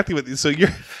that's exactly what.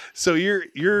 So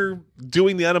you're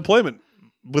doing the unemployment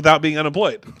without being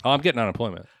unemployed. Oh, I'm getting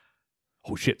unemployment.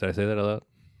 Oh shit! Did I say that out loud?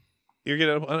 You're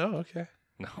getting. Oh, okay.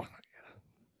 No, I'm not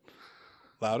getting.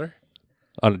 Louder.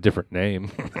 On a different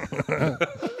name.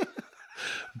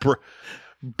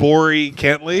 Bory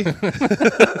Kentley.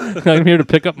 I'm here to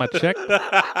pick up my check.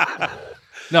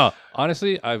 No,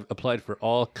 honestly, I've applied for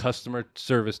all customer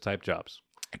service type jobs.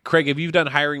 Craig, have you done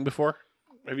hiring before?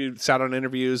 Have you sat on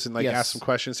interviews and asked some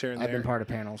questions here and there? I've been part of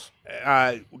panels.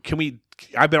 I've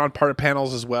been on part of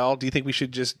panels as well. Do you think we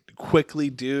should just quickly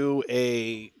do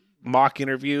a mock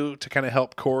interview to kind of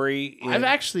help Corey? I've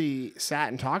actually sat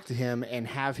and talked to him and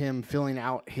have him filling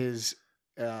out his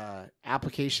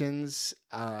applications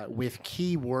with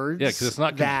keywords. Yeah, because it's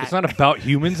not about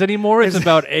humans anymore. It's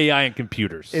about AI and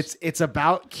computers. It's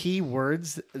about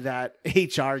keywords that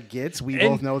HR gets. We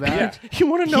both know that. Yeah. You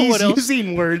want to know what else?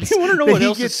 Using words. You want to know what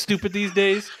else is stupid these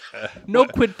days? No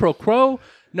quid pro quo.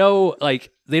 No,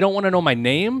 like they don't want to know my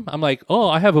name. I'm like, oh,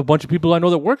 I have a bunch of people I know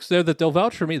that works there that they'll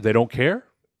vouch for me. They don't care.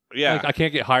 Yeah, like, I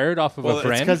can't get hired off of a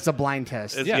friend. It's because it's a blind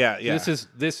test. Yeah.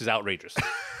 This is outrageous.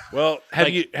 Well,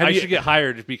 I should get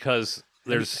hired because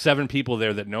there's 7 people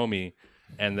there that know me,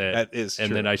 and that is true.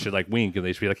 Then I should like wink, and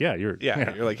they should be like, you're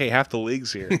like, hey, half the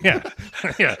league's here.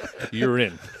 yeah, you're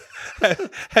in.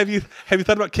 Have you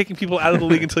thought about kicking people out of the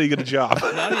league until you get a job?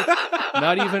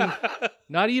 Not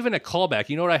even a callback.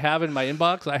 You know what I have in my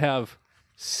inbox? I have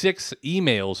 6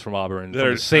 emails from Auburn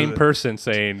from the same person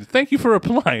saying, thank you for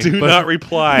applying. Do not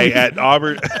reply at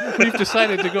Auburn. We've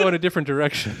decided to go in a different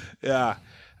direction. Yeah.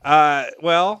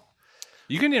 Well,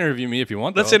 you can interview me if you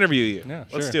want. Let's interview you. Yeah,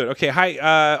 let's do it. Okay.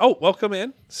 Hi. Welcome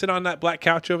in. Sit on that black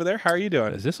couch over there. How are you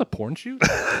doing? Is this a porn shoot?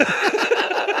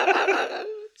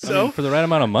 So for the right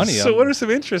amount of money. So what are some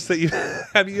interests that you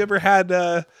have you ever had?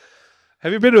 Have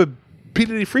you been to a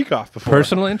P. Freak Off before?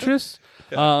 Personal interests?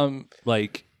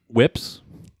 Like whips,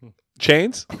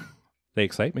 chains. They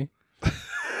excite me.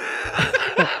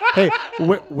 Hey,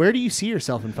 where do you see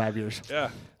yourself in 5 years? Yeah.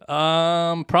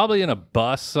 Probably in a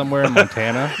bus somewhere in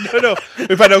Montana. No.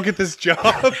 If I don't get this job.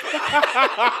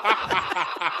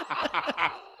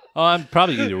 I'm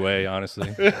probably either way, honestly.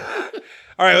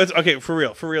 All right, for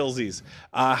realsies.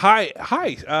 Hi,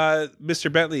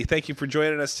 Mr. Bentley. Thank you for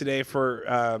joining us today.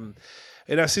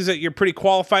 It seems that you're pretty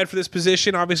qualified for this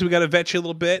position. Obviously, we got to vet you a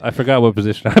little bit. I forgot what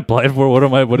position I applied for. What is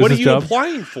this job? What are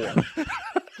you applying for?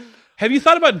 Have you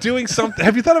thought about doing something?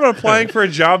 Have you thought about applying for a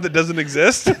job that doesn't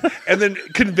exist, and then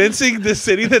convincing the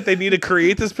city that they need to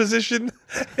create this position,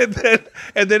 and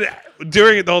then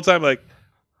doing it the whole time like,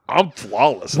 I'm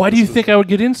flawless. Why do you think I would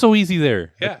get in so easy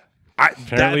there? Yeah.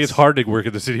 Apparently, it's hard to work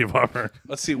at the city of Auburn.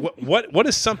 Let's see. What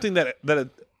is something that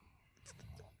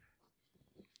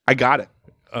I got it.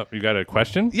 You got a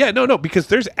question? Yeah, no, because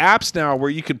there's apps now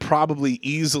where you could probably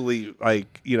easily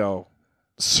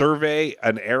survey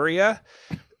an area.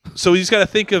 So you just got to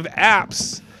think of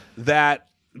apps that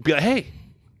be like, hey,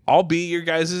 I'll be your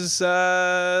guys'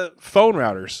 phone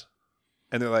routers,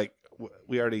 and they're like,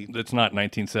 we already. It's not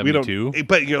 1972.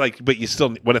 But you're like, but you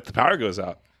still. What if the power goes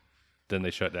out? Then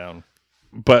they shut down.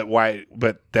 But why?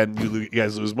 But then you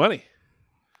guys lose money.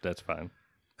 That's fine.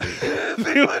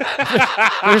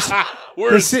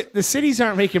 The cities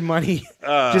aren't making money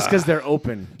just because they're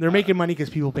open. They're making money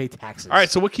because people pay taxes. All right,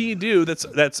 so what can you do that's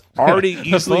already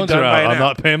easily done by an app? I'm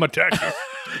not paying my taxes.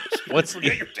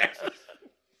 Get your taxes?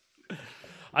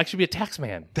 I should be a tax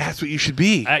man. That's what you should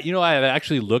be. I have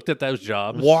actually looked at those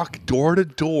jobs. Walk door to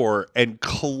door and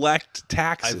collect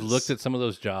taxes. I've looked at some of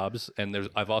those jobs, and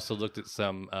I've also looked at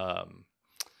some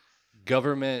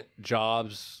government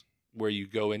jobs where you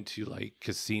go into like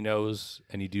casinos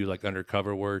and you do like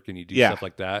undercover work and you do stuff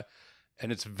like that.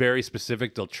 And it's very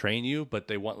specific. They'll train you, but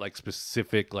they want like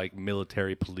specific like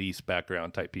military police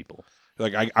background type people.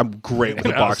 Like I'm great with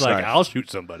a I box was like, knife. I'll shoot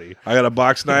somebody. I got a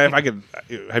box knife. I can.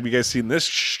 Have you guys seen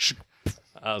this?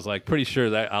 I was like, pretty sure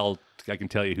that I can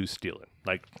tell you who's stealing.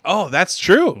 Like, oh, that's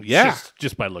true. Yeah,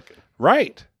 just by looking.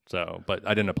 Right. So, but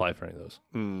I didn't apply for any of those.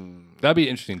 That'd be an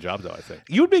interesting job, though. I think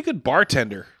you would be a good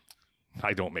bartender.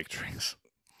 I don't make drinks,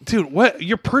 dude. What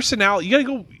your personality? You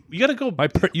gotta go.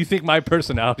 You think my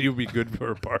personality would be good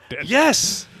for a bartender?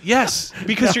 Yes,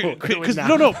 because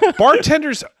no,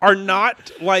 bartenders are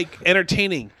not like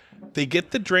entertaining. They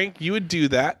get the drink. You would do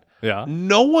that. Yeah.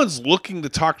 No one's looking to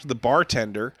talk to the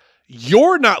bartender.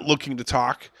 You're not looking to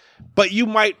talk, but you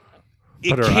might.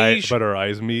 But our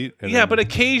eyes meet. Yeah, but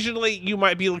occasionally you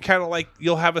might be kind of like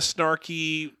you'll have a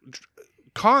snarky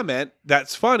comment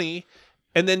that's funny,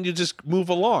 and then you just move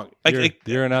along. Like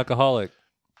you're an alcoholic.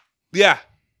 Yeah.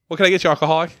 What can I get you,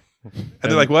 alcoholic? And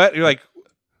they're like, what? You're like,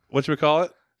 what should we call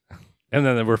it? And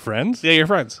then we're friends? Yeah, you're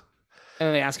friends. And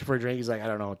then they ask him for a drink. He's like, I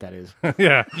don't know what that is.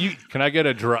 Yeah. Can I get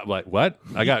a drop? Like, what?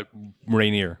 I got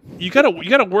Rainier. You gotta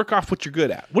work off what you're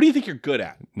good at. What do you think you're good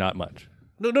at? Not much.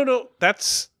 No.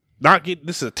 That's not good.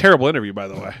 This is a terrible interview, by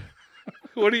the way.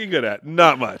 What are you good at?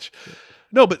 Not much.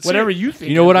 No, but whatever you think.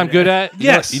 You know what I'm good at?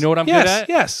 Yes. You know what I'm good at?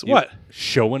 Yes. What?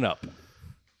 Showing up.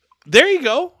 There you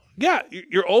go. Yeah,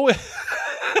 you're always.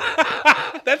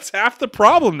 That's half the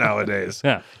problem nowadays.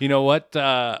 Yeah. You know what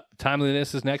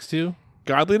timeliness is next to?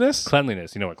 Godliness?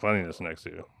 Cleanliness. You know what cleanliness is next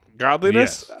to?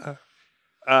 Godliness? Yes.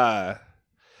 All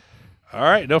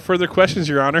right. No further questions,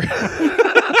 Your Honor.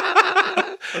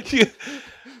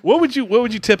 What would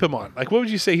you tip him on? Like, what would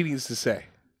you say he needs to say?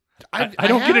 I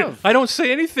don't get it. I don't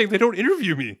say anything. They don't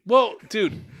interview me. Well,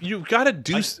 dude, you got to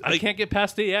do. I can't get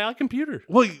past the AI computer.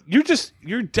 Well,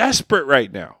 you're desperate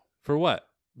right now. For what?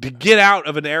 To get out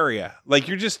of an area. Like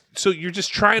you're just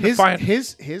trying to find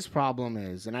his problem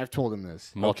is, and I've told him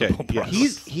this. Multiple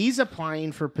He's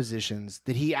applying for positions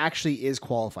that he actually is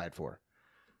qualified for.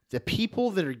 The people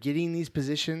that are getting these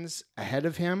positions ahead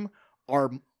of him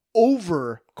are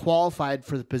over qualified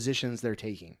for the positions they're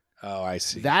taking. Oh, I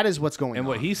see. That is what's going on. And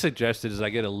what he suggested is I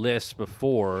get a list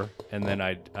before, and then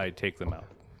I take them out.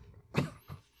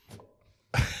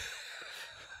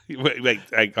 wait,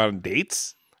 like on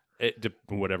dates?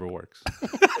 Whatever works.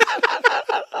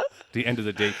 The end of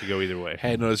the date could go either way.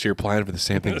 Hey, I noticed you're applying for the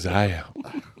same thing as I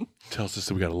am. Tells us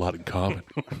that we got a lot in common.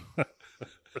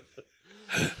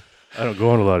 I don't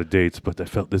go on a lot of dates, but I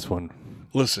felt this one.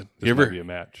 Listen, might be a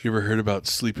match. You ever heard about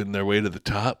sleeping their way to the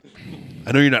top?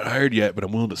 I know you're not hired yet, but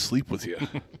I'm willing to sleep with you,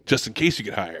 just in case you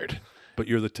get hired. But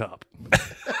you're the top.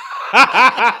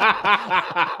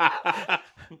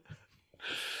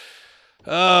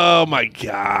 Oh my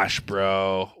gosh,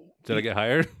 bro. Did I get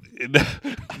hired?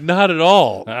 Not at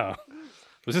all. Oh.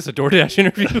 Was this a DoorDash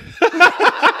interview?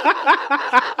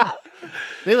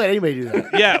 They let anybody do that.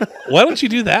 Yeah. Why don't you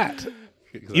do that?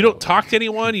 You don't talk to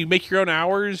anyone. You make your own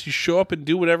hours. You show up and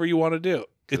do whatever you want to do.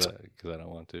 Because I don't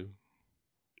want to.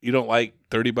 You don't like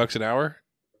 $30 an hour?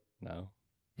 No.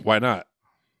 Why not?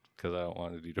 Because I don't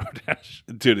want to do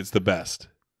DoorDash. Dude, it's the best.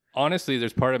 Honestly,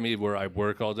 there's part of me where I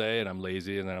work all day and I'm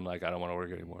lazy, and then I'm like, I don't want to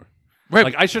work anymore. Right.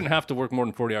 Like, I shouldn't have to work more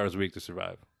than 40 hours a week to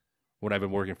survive. When I've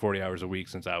been working 40 hours a week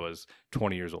since I was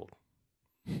 20 years old.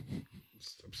 I'm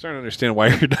starting to understand why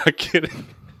you're not kidding.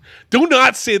 Do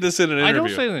not say this in an interview. I don't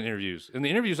say it in interviews. In the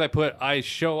interviews I put, I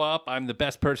show up, I'm the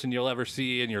best person you'll ever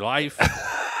see in your life,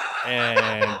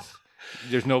 and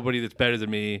there's nobody that's better than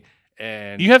me.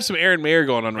 And you have some Aaron Mayer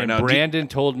going on right now. Brandon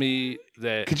told me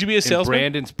that could you be a salesman? In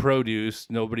Brandon's produce,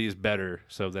 nobody is better.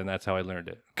 So then that's how I learned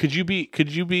it. Could you be?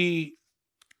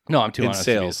 No, I'm too honest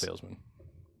to be a sales. salesman.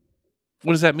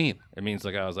 What does that mean? It means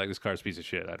like I was like, this car's a piece of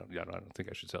shit. I don't think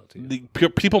I should sell it to you.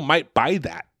 People might buy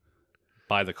that.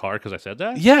 Buy the car because I said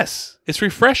that? Yes, it's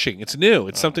refreshing. It's new.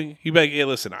 It's something you be like, hey,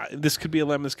 listen, this could be a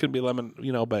lemon. This could be a lemon.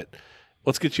 But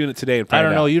let's get you in it today and find out. I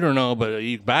don't know. You don't know, but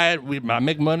you buy it. I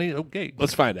make money. Okay,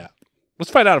 let's find out.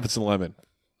 Let's find out if it's a lemon.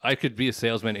 I could be a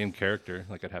salesman in character.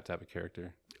 Like I'd have to have a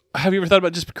character. Have you ever thought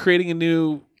about just creating a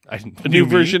new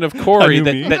version of Corey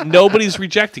that nobody's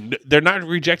rejecting? They're not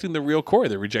rejecting the real Corey.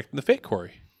 They're rejecting the fake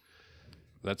Corey.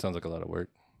 That sounds like a lot of work.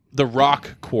 The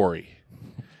Rock Corey.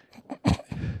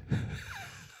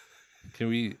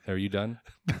 Are you done?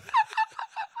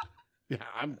 Yeah,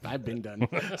 I've been done.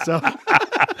 So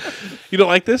you don't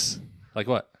like this? Like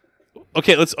what?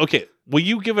 Okay, will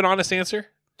you give an honest answer?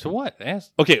 To what?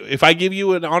 Ask. Okay, if I give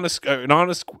you an honest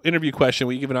interview question,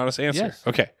 will you give an honest answer? Yes.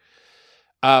 Okay.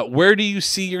 Where do you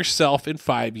see yourself in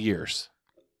 5 years?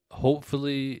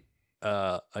 Hopefully,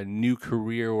 a new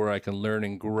career where I can learn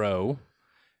and grow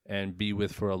and be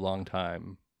with for a long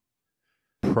time.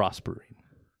 Prospering.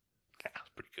 Yeah,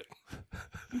 that's pretty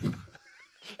good.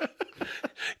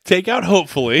 take out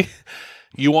hopefully.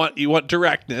 You want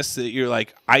directness, that you're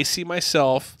like, I see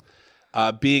myself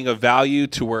being of value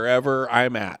to wherever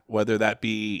I'm at, whether that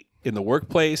be in the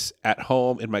workplace, at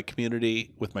home, in my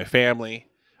community, with my family.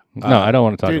 No, I don't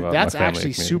want to talk Dude, about that's my family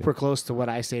actually community. super close to what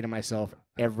I say to myself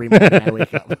every morning I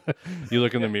wake up. You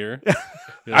look in the mirror.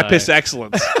 I piss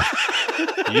excellence.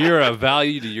 You're a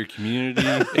value to your community.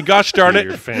 And gosh darn it,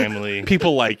 your family.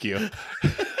 people like you.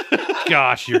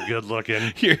 Gosh, you're good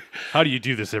looking. How do you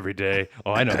do this every day?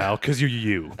 Oh, I know how. Because you're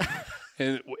you.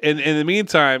 And in the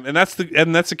meantime, and that's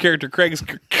the character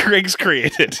Craig's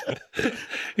created.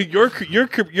 your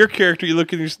character, you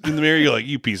look in the mirror, you're like,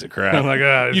 you piece of crap. Oh my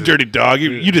God, you dirty dog.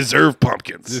 You deserve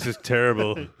pumpkins. This is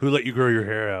terrible. Who let you grow your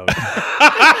hair out?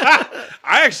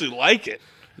 I actually like it.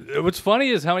 What's funny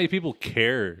is how many people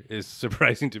care is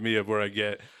surprising to me of where I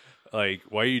get, like,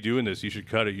 why are you doing this? You should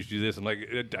cut it. You should do this. I'm like,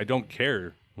 I don't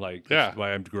care. Like, that's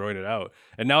why I'm growing it out.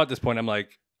 And now at this point, I'm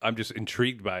like, I'm just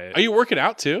intrigued by it. Are you working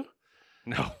out too?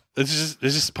 No. It's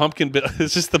just pumpkin.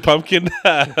 It's just the pumpkin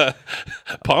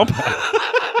pump.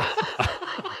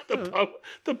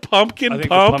 the pumpkin I think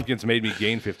pump. the pumpkins made me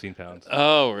gain 15 pounds.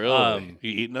 Oh, really?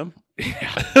 You eating them?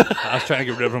 Yeah. I was trying to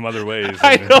get rid of them other ways.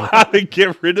 I know how to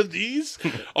get rid of these.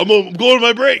 I'm going to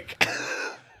my break.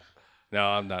 No,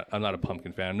 I'm not a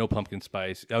pumpkin fan. No pumpkin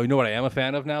spice. Oh, you know what I am a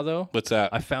fan of now, though? What's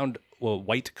that? I found,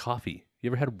 white coffee. You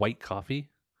ever had white coffee?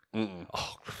 Mm-mm.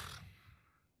 Oh,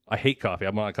 I hate coffee.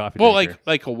 I'm not a coffee drinker. Well,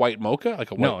 like a white mocha?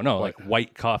 Like a white, like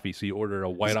white coffee. So you order a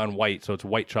white on white. So it's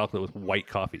white chocolate with white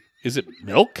coffee. Is it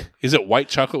milk? Is it white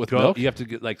chocolate with milk? You have to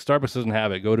get, like, Starbucks doesn't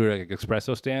have it. Go to like an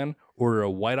espresso stand, order a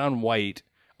white on white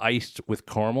iced with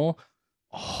caramel.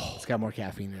 Oh, it's got more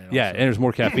caffeine in it. Yeah, also. and there's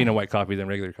more caffeine in white coffee than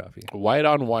regular coffee. White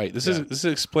on white. This is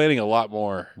explaining a lot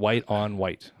more. White on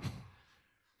white.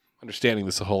 Understanding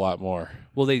this a whole lot more.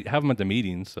 Well, they have them at the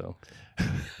meetings, so.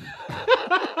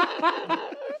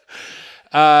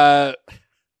 All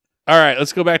right,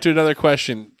 let's go back to another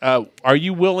question. Are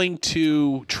you willing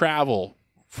to travel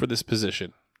for this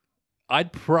position?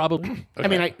 I'd probably. Okay. I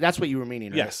mean, that's what you were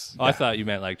meaning, right? Yes. Oh, I thought you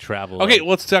meant like travel. Okay,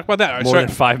 let's talk about that. More than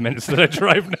 5 minutes that I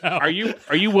drive now. Are you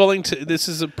willing to? This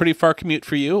is a pretty far commute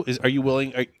for you. Are you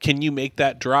willing? Can you make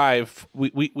that drive?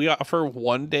 We offer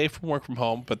 1 day from work from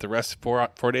home, but the rest 4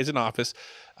 days in office.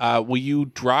 Will you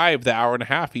drive the hour and a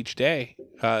half each day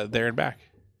there and back?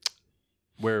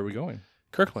 Where are we going?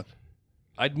 Kirkland.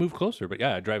 I'd move closer, but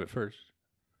yeah, I'd drive it first.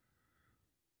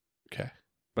 Okay.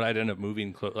 But I'd end up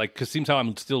moving close. Like, because seems how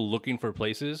I'm still looking for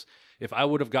places. If I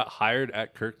would have got hired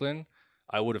at Kirkland,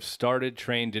 I would have started,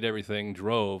 trained, did everything,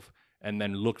 drove, and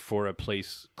then looked for a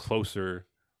place closer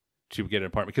to get an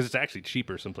apartment. Because it's actually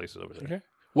cheaper some places over there. Okay.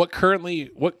 What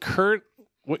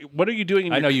are you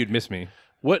doing? I know you'd miss me.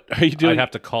 What are you doing? I'd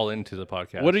have to call into the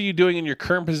podcast. What are you doing in your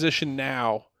current position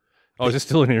now? Oh, is this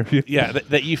still an interview? Yeah,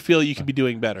 that you feel you could be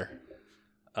doing better.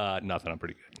 Nothing. I'm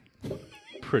pretty good.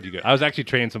 Pretty good. I was actually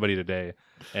training somebody today,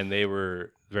 and they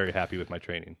were very happy with my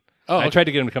training. Oh, I tried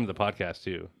to get them to come to the podcast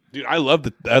too. Dude, I love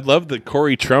the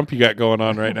Corey Trump you got going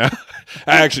on right now.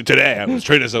 Actually, today I was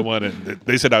training someone, and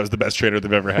they said I was the best trainer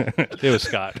they've ever had. It was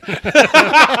Scott.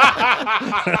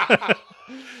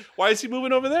 Why is he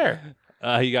moving over there?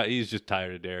 He's just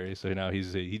tired of dairy, so now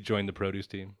he joined the produce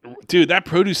team. Dude, that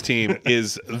produce team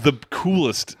is the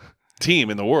coolest team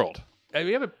in the world.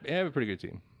 We have a pretty good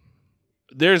team.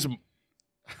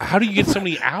 How do you get so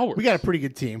many hours? We got a pretty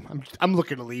good team. I'm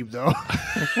looking to leave though.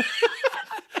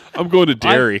 I'm going to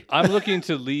dairy. I'm looking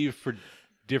to leave for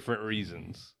different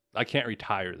reasons. I can't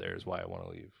retire there is why I want to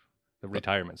leave. The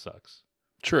retirement sucks.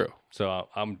 True. So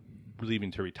I'm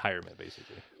leaving to retirement,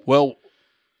 basically. Well,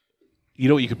 you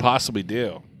know what you could possibly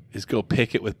do is go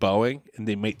picket with Boeing, and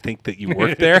they might think that you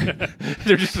work there.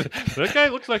 They're just, that guy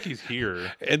looks like he's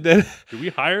here. And then, do we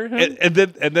hire him? And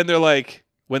then they're like,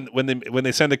 when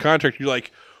they send the contract, you're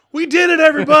like, we did it,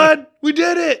 everybody, we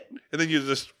did it. And then you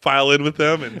just file in with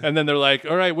them, and then they're like,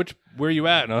 all right, where are you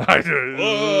at? And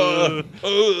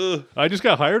I just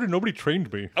got hired, and nobody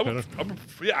trained me. I'm a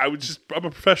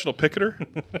professional picketer.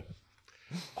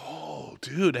 Oh,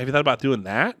 dude, have you thought about doing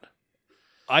that?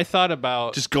 I thought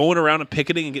about just going around and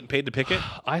picketing and getting paid to picket.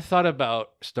 I thought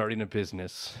about starting a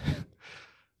business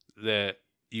that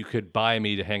you could buy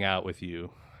me to hang out with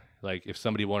you. Like if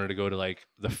somebody wanted to go to like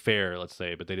the fair, let's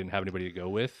say, but they didn't have anybody to go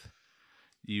with,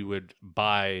 you would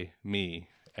buy me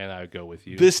and I would go with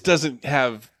you. This doesn't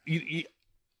have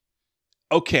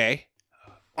okay.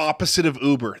 Opposite of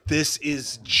Uber. This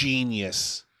is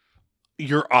genius.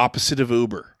 You're opposite of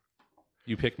Uber.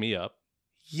 You pick me up.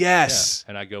 Yes. Yeah.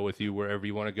 And I go with you wherever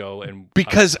you want to go. And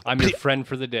because I'm your friend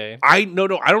for the day. I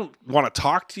don't want to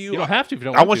talk to you. You don't have to if you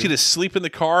don't I want you to sleep in the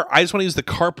car. I just want to use the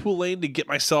carpool lane to get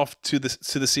myself to the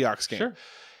Seahawks game. Sure.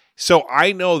 So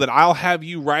I know that I'll have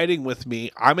you riding with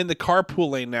me. I'm in the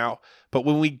carpool lane now. But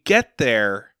when we get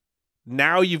there,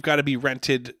 now you've got to be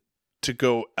rented to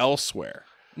go elsewhere.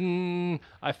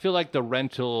 I feel like the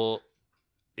rental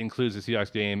includes the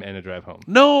Seahawks game and a drive home.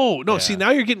 No. Yeah. See,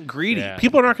 now you're getting greedy. Yeah.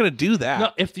 People are not going to do that. No,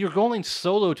 if you're going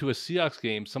solo to a Seahawks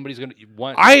game, somebody's going to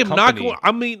want. I am not going.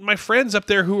 I mean, my friends up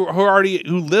there who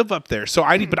live up there. So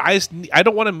I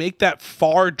don't want to make that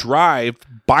far drive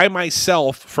by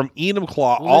myself from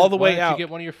Enumclaw all the way out. Why don't you get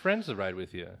one of your friends to ride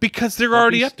with you? Because they're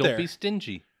already up there. Don't be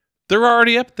stingy. They're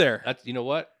already up there. You know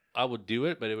what? I would do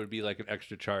it, but it would be like an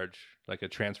extra charge, like a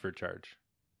transfer charge.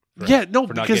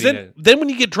 Because then when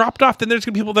you get dropped off, then there's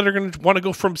going to be people that are going to want to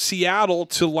go from Seattle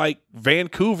to like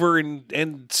Vancouver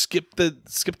and skip the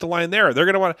line there. They're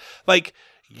going to want to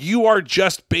you are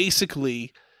just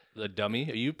basically the dummy.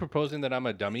 Are you proposing that I'm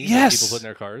a dummy? Yes. That people put in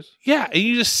their cars. Yeah, and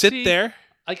you just sit there.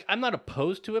 Like I'm not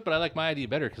opposed to it, but I like my idea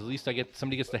better because at least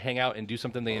somebody gets to hang out and do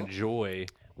something they enjoy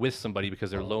with somebody because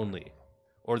they're lonely,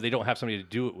 or they don't have somebody to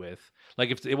do it with.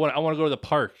 Like if I want to go to the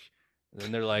park, and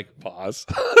then they're like, pause.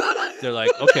 They're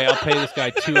like, okay, I'll pay this guy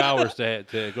 2 hours to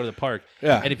go to the park.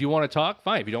 Yeah. And if you want to talk,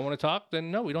 fine. If you don't want to talk, then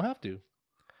no, we don't have to.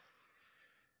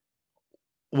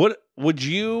 What would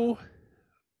you,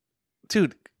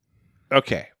 dude?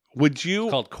 Okay, would you?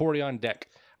 It's called Corey on deck.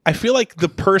 I feel like the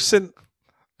person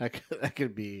that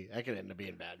could end up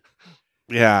being bad.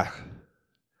 Yeah.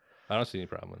 I don't see any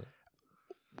problem with it.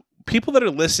 People that are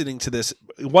listening to this,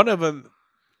 one of them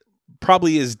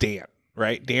probably is Dan.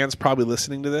 Right? Dan's probably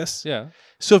listening to this. Yeah.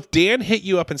 So if Dan hit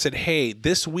you up and said, hey,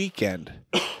 this weekend,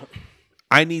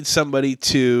 I need somebody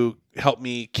to help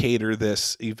me cater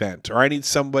this event, or I need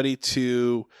somebody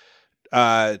to,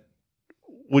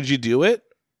 would you do it?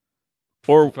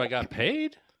 Or if I got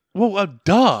paid? Well,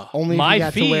 duh. Only if you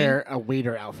got to wear a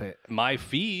waiter outfit. My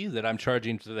fee that I'm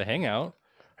charging to the hangout.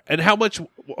 And how much?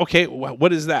 Okay,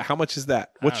 what is that? How much is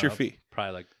that? What's your fee?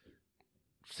 Probably like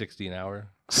 $60 an hour.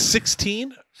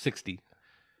 16? 60.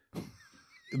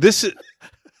 This is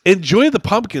enjoy the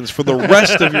pumpkins for the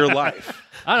rest of your life.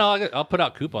 I don't know. I'll put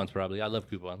out coupons probably. I love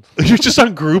coupons. You're just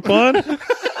on Groupon?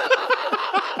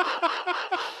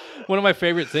 One of my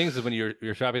favorite things is when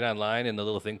you're shopping online and the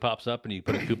little thing pops up and you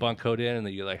put a coupon code in and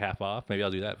then you get like half off. Maybe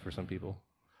I'll do that for some people.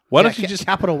 Why don't you just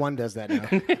Capital One does that now?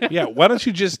 Yeah. Why don't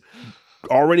you just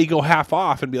already go half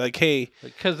off and be like, hey,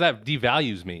 because that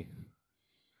devalues me.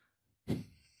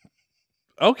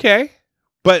 Okay,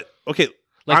 but okay.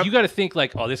 Like you got to think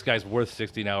like, oh, this guy's worth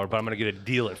 60 an hour, but I'm going to get a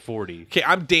deal at 40. Okay,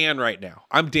 I'm Dan right now.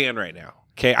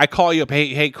 Okay, I call you up.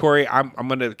 Hey, Corey, I'm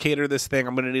going to cater this thing.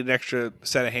 I'm going to need an extra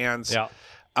set of hands. Yeah.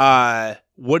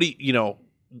 What do you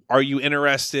are you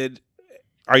interested?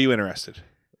 Are you interested?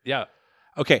 Yeah.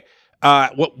 Okay.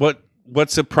 What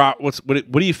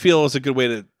do you feel is a good way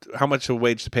to? How much of a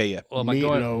wage to pay you? Well,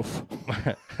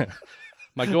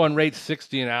 my going rate's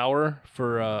 60 an hour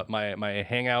for my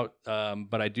hangout,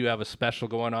 but I do have a special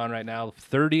going on right now,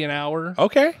 30 an hour.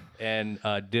 Okay. And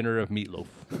dinner of meatloaf.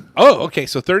 Oh, okay.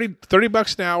 So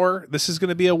 $30 an hour. This is going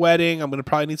to be a wedding. I'm going to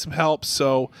probably need some help.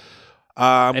 So,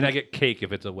 and I get cake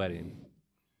if it's a wedding,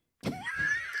 and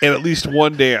at least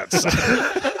one dance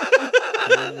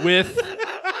with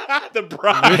the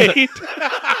bride.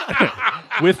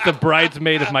 With the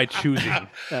bridesmaid of my choosing.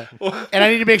 And I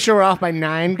need to make sure we're off by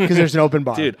 9 because there's an open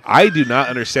bar. Dude, I do not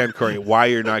understand, Corey, why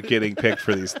you're not getting picked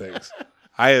for these things.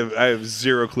 I have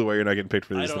zero clue why you're not getting picked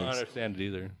for these things. I don't understand it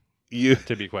either.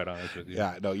 To be quite honest with you.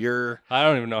 Yeah, no, you're. I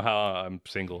don't even know how I'm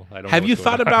single. I don't. Have you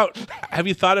thought about?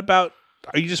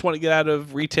 Are you just want to get out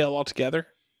of retail altogether?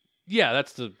 Yeah,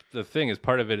 that's the thing. Is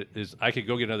part of it is I could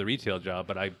go get another retail job,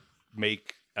 but I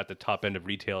make at the top end of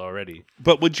retail already.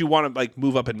 But would you want to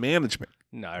move up in management?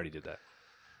 No, I already did that.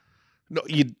 No,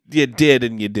 you did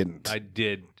and you didn't. I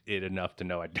did it enough to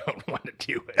know I don't want to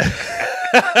do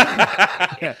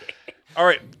it. All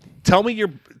right, tell me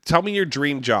your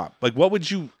dream job. Like, what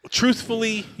would you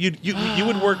truthfully you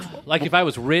would work like if I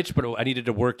was rich, but I needed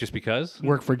to work just because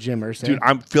work for Jim or dude.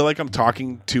 I feel like I'm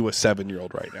talking to a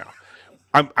 7-year-old right now.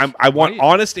 I want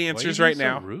honest answers right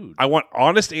now. Rude? I want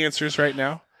honest answers right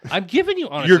now. I'm giving you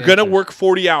honest You're going to answers. work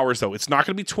 40 hours, though. It's not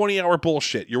going to be 20-hour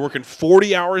bullshit. You're working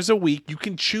 40 hours a week. You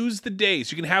can choose the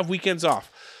days. You can have weekends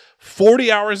off.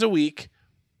 40 hours a week.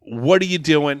 What are you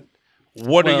doing?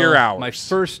 What are your hours? My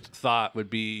first thought would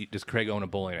be, does Craig own a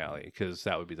bowling alley? Because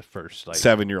that would be the first.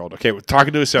 7-year-old. Okay, we're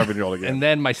talking to a 7-year-old again. And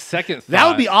then my second thought. That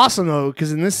would be awesome, though,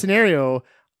 because in this scenario,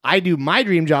 I do my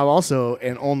dream job also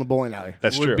and own the bowling alley.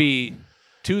 That's true. Would be,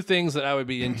 two things that I would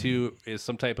be into is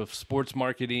some type of sports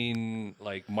marketing,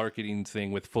 like marketing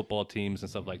thing with football teams and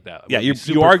stuff like that. Yeah,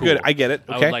 you are good. I get it.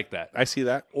 Okay. I would like that. I see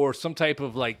that. Or some type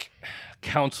of like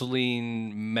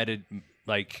counseling,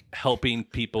 like helping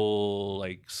people,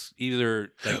 like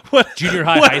either like junior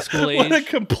high school age. What a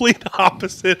complete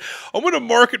opposite! I'm going to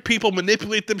market people,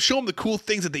 manipulate them, show them the cool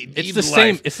things that they need. It's the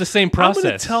same. It's the same process. I'm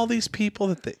going to tell these people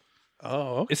that they.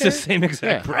 Oh, okay. It's the same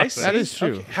exact process. That is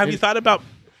true. Okay. Have you thought about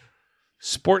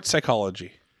sports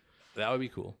psychology? That would be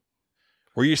cool.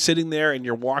 Where you're sitting there and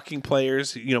you're walking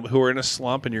players, who are in a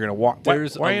slump, and you're going to walk. Why are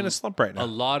you in a slump right now? A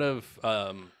lot of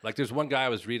like, there's one guy I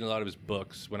was reading a lot of his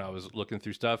books when I was looking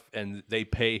through stuff, and they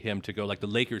pay him to go. Like the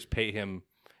Lakers pay him,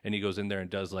 and he goes in there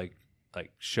and does like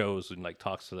shows and like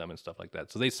talks to them and stuff like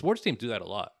that. So sports teams do that a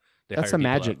lot. That's a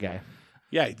magic guy.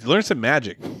 Yeah, learn some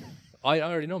magic. I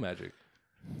already know magic.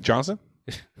 Johnson?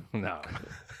 No.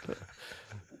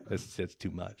 That's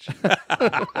too much.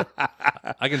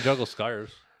 I can juggle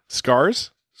scarves.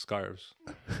 Scars? Scarves.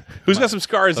 Who's got some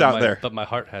scars out there? But my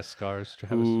heart has scars,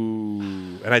 Travis.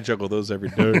 Ooh, and I juggle those every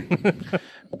day.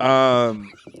 Are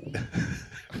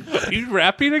you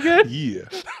rapping again? Yeah.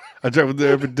 I juggle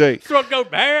them every day. Throat goat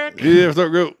back. Yeah,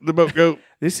 throat goat, the boat goat.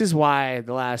 This is why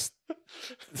the last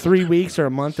 3 weeks or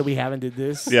a month that we haven't did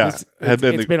this. Yeah, it's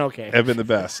been okay. Have been the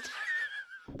best.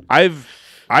 I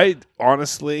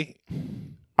honestly,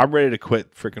 I'm ready to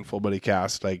quit freaking Fullbuddy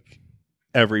Cast like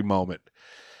every moment.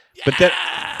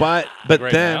 Yeah! But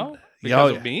right then now?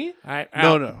 Because of me? No,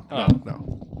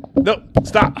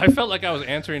 stop. I felt like I was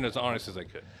answering as honest as I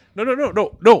could.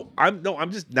 No.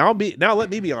 I'm just now let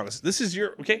me be honest. This is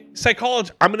your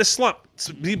psychology. I'm in a slump.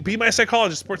 So be my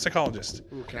psychologist, sports psychologist.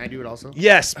 Ooh, can I do it also?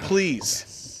 Yes,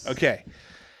 please. Yes. Okay.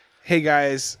 Hey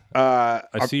guys, I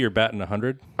see you're batting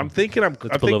 100. I'm thinking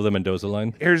That's below the Mendoza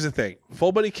line. Here's the thing.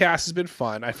 Fullbuddy Cast has been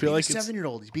fun. I feel like it's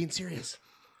 7-year-old. He's being serious.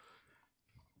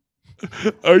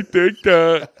 I think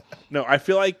that. No, I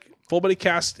feel like Fullbuddy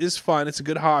Cast is fun. It's a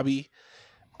good hobby.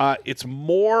 It's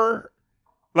more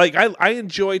like I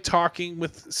enjoy talking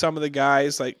with some of the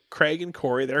guys like Craig and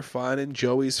Corey. They're fun, and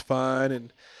Joey's fun,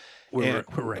 and we're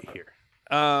right here.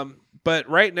 But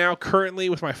right now, currently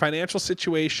with my financial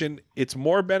situation, it's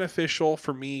more beneficial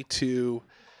for me to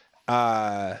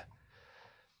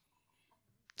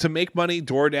make money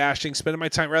door dashing, spending my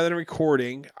time rather than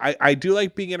recording. I do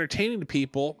like being entertaining to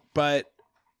people, but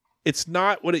it's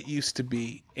not what it used to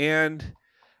be. And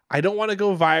I don't want to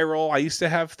go viral. I used to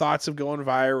have thoughts of going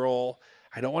viral.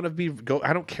 I don't want to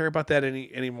I don't care about that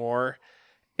anymore.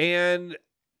 And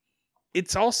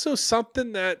it's also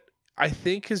something that I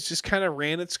think has just kind of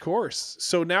ran its course.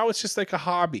 So now it's just like a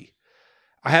hobby.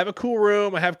 I have a cool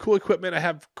room. I have cool equipment. I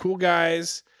have cool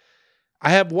guys.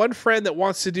 I have one friend that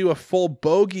wants to do a full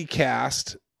bogey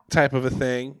cast type of a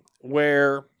thing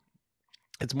where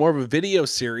it's more of a video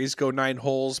series, go 9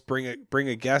 holes, bring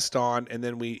a guest on, and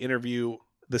then we interview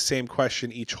the same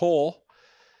question each hole,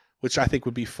 which I think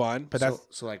would be fun. But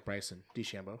so like Bryson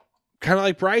DeChambeau, kind of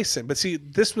like Bryson. But see,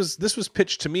 this was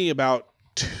pitched to me about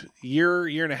year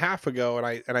and a half ago,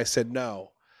 and I said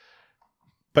no.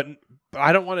 But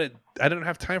I don't want to. I don't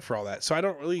have time for all that, so I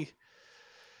don't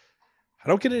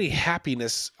get any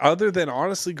happiness other than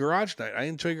honestly garage night. I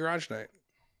enjoy garage night.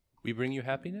 We bring you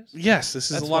happiness? Yes, this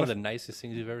is That's a lot one of the nicest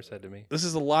things you've ever said to me. This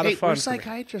is a lot of fun. We're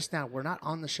psychiatrists now. We're not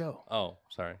on the show. Oh,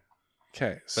 sorry.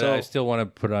 Okay, so but I still want to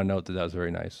put on a note that was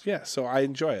very nice. Yeah, so I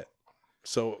enjoy it.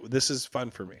 So this is fun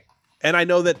for me. And I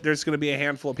know that there's going to be a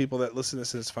handful of people that listen to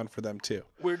this and it's fun for them too.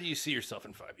 Where do you see yourself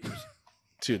in 5 years?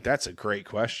 Dude, that's a great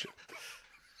question.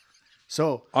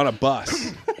 So on a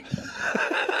bus.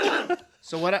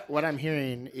 So what I'm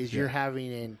hearing is you're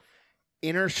having an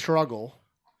inner struggle.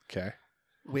 Okay.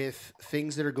 With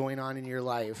things that are going on in your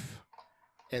life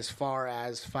as far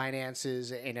as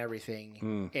finances and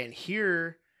everything. And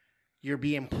here you're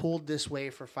being pulled this way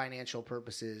for financial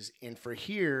purposes. And for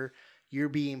here, you're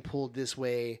being pulled this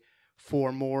way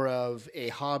for more of a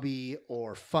hobby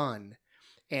or fun.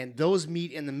 And those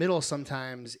meet in the middle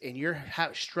sometimes, and you're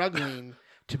struggling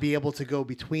to be able to go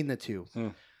between the two.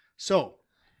 So,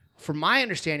 from my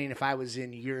understanding, if I was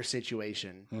in your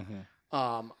situation,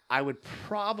 I would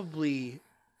probably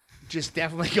just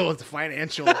definitely go with the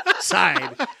financial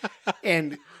side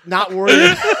and not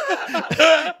worry.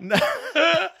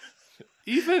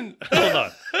 Hold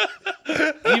on.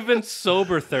 Even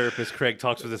sober therapist Craig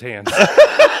talks with his hands.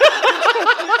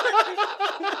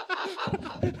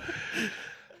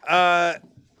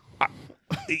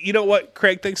 You know what,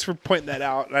 Craig? Thanks for pointing that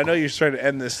out. I know you're trying to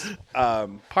end this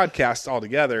podcast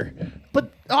altogether.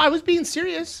 But Oh, I was being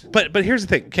serious. But here's the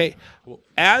thing, okay?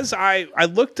 As I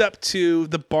looked up to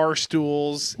the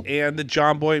Barstools and the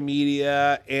John Boy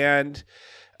Media and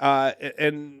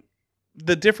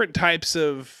the different types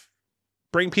of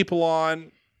bring people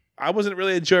on. I wasn't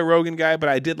really a Joe Rogan guy, but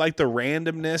I did like the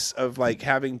randomness of like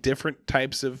having different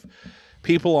types of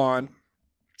people on.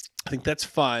 I think that's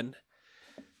fun.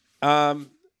 And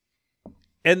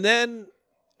then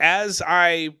as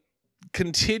I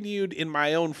continued in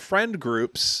my own friend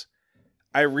groups,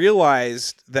 I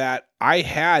realized that I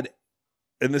had,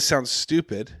 and this sounds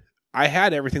stupid, I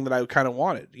had everything that I kind of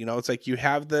wanted. You know, it's like you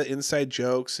have the inside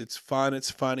jokes. It's fun.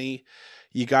 It's funny.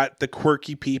 You got the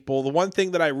quirky people. The one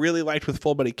thing that I really liked with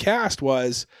Fullbuddy Cast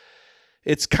was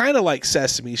it's kind of like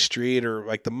Sesame Street or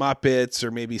like the Muppets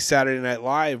or maybe Saturday Night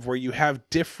Live, where you have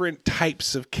different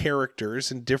types of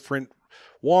characters and different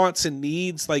wants and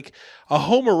needs. Like a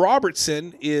Homer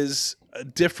Robertson is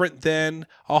different than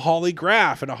a Holly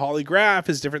Graff, and a Holly Graff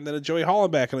is different than a Joey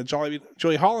Hollenbeck, and a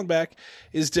Joey Hollenbeck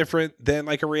is different than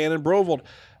like a Rhiannon Brovold.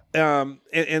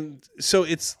 And so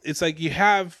it's like you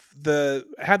have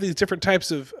these different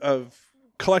types of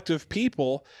collective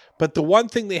people, but the one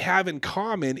thing they have in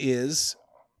common is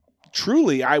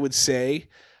truly, I would say,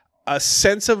 a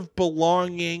sense of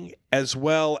belonging as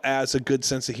well as a good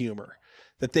sense of humor,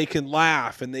 that they can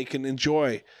laugh and they can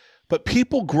enjoy. But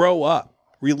people grow up,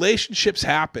 relationships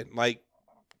happen, like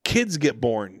kids get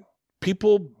born,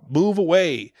 people move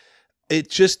away.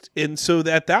 And so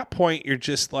at that point, you're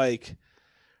just like,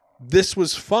 this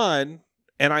was fun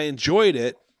and I enjoyed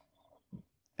it.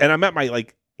 And I'm at my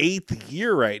like 8th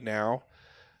year right now,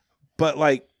 but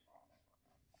like,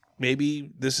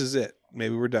 maybe this is it.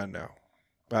 Maybe we're done now.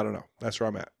 I don't know. That's where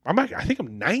I'm at. I think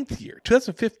I'm 9th year,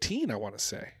 2015. I want to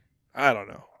say, I don't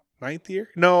know. 9th year?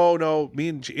 No. Me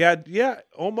and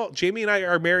almost. Jamie and I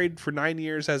are married for 9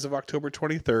 years as of October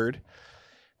 23rd.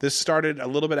 This started a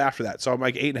little bit after that, so I'm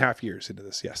like 8.5 years into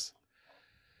this. Yes.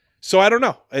 So I don't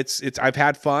know. It's. I've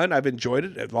had fun. I've enjoyed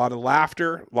it. A lot of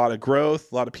laughter, a lot of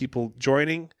growth, a lot of people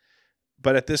joining.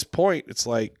 But at this point, it's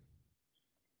like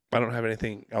I don't have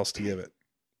anything else to give it.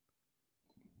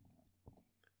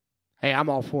 Hey, I'm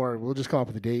all for it. We'll just come up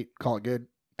with a date. Call it good.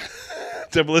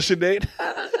 Demolition date?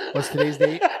 What's today's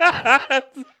date?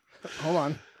 Hold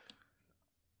on.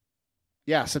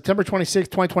 Yeah, September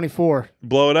 26th, 2024.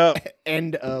 Blow it up.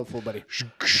 End of Fullbuddy.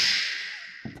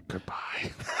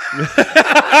 Goodbye.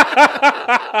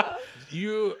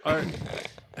 You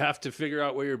have to figure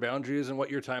out where your boundary is and what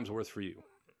your time's worth for you.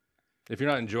 If you're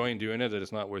not enjoying doing it, then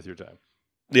it's not worth your time.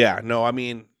 Yeah, no, I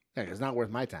mean... Yeah, it's not worth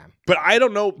my time. But I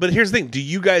don't know. But here's the thing. Do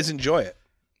you guys enjoy it?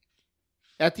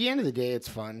 At the end of the day, it's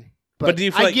fun. But do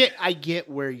you feel I get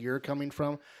where you're coming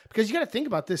from. Because you got to think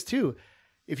about this, too.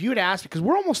 If you had asked, because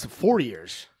we're almost 4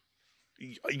 years.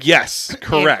 Yes,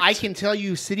 correct. And I can tell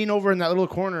you, sitting over in that little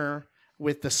corner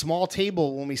with the small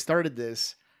table when we started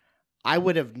this, I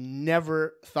would have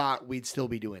never thought we'd still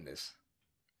be doing this.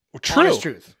 True. Honest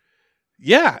truth.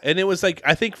 Yeah, and it was like,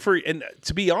 I think and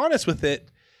to be honest with it,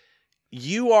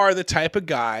 you are the type of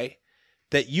guy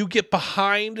that you get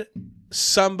behind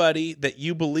somebody that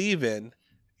you believe in,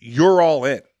 you're all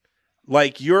in.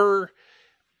 Like there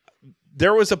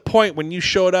was a point when you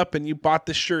showed up and you bought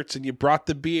the shirts and you brought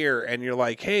the beer and you're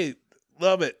like, hey,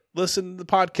 love it. Listen to the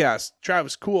podcast.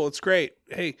 Travis, cool. It's great.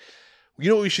 Hey, you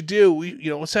know what we should do?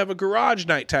 Let's have a garage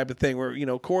night type of thing where,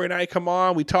 Corey and I come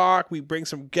on, we talk, we bring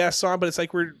some guests on, but it's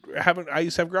like I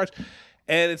used to have garage.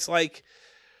 And it's like,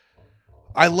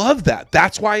 I love that.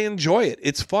 That's why I enjoy it.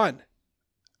 It's fun.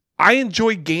 I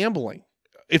enjoy gambling.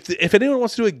 If anyone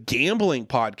wants to do a gambling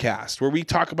podcast where we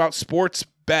talk about sports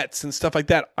bets and stuff like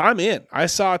that, I'm in. I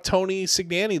saw Tony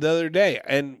Signani the other day,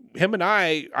 and him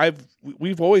and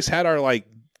we've always had our like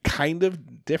kind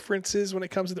of differences when it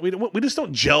comes to we just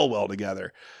don't gel well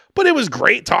together. But it was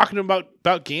great talking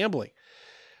about gambling.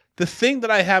 The thing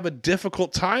that I have a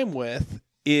difficult time with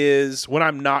is when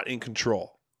I'm not in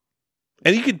control.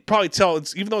 And you can probably tell,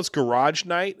 even though it's garage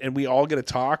night and we all get to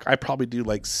talk, I probably do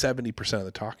like 70% of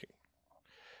the talking.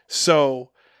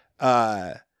 So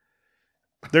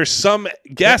there's some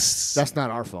guests. That's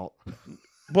not our fault.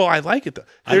 Well, I like it though.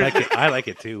 I like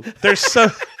it too. There's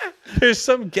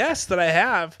some guests that I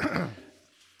have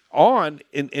on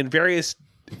in various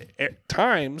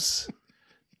times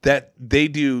that they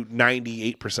do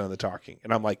 98% of the talking.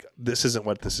 And I'm like, this isn't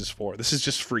what this is for. This is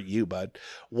just for you, bud.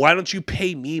 Why don't you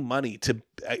pay me money to,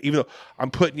 even though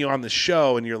I'm putting you on the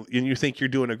show and you think you're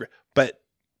doing but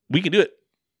we can do it.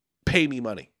 Pay me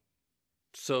money.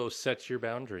 So set your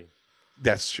boundary.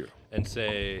 That's true. And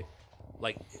say,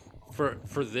 like,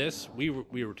 for this, we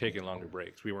were taking longer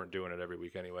breaks. We weren't doing it every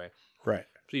week anyway. Right.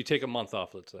 So you take a month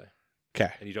off, let's say.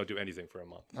 Okay. And you don't do anything for a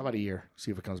month. How about a year?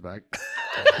 See if it comes back.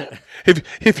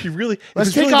 if you really,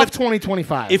 let's take off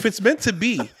 2025. If it's meant to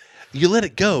be, you let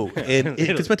it go, and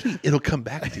if it's meant to be, it'll come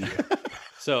back to you.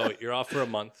 So you're off for a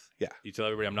month. Yeah. You tell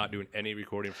everybody I'm not doing any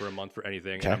recording for a month for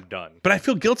anything. Okay. And I'm done. But I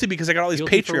feel guilty because I got all these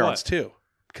Guilty for Patreons what? too.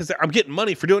 Because I'm getting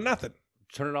money for doing nothing.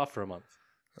 Turn it off for a month.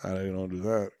 I don't want to do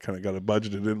that. Kind of got to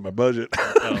budget it in my budget.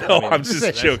 I'm Just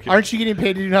just joking. Aren't you getting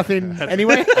paid to do nothing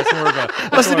anyway? That's more of a.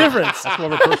 What's the difference? That's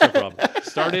more of a personal problem.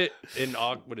 Start it in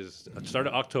start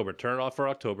it October. Turn it off for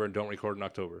October and don't record in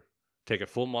October. Take a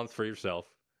full month for yourself.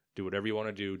 Do whatever you want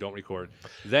to do. Don't record.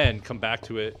 Then come back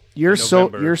to it. Your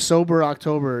sober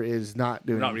October is not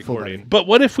doing not recording. But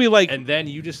what if we And then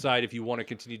you decide if you want to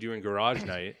continue doing Garage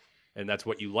Night, and that's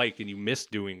what you like, and you miss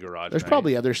doing Garage There's Night.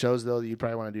 probably other shows though that you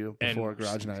probably want to do before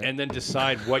Garage Night. And then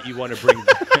decide what you want to bring.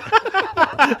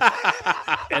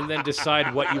 And then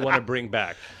decide what you want to bring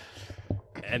back.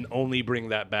 And only bring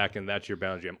that back, and that's your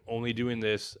boundary. I'm only doing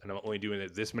this, and I'm only doing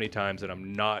it this many times, and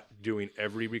I'm not doing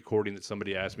every recording that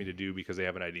somebody asked me to do because they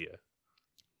have an idea.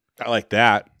 I like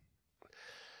that.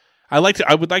 I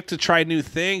would like to try new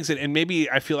things, and maybe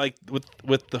I feel like with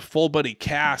the Fullbuddy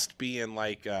cast being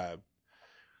like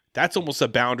that's almost a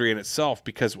boundary in itself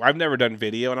because I've never done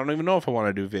video, and I don't even know if I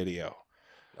want to do video.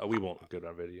 We won't go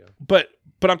on video. But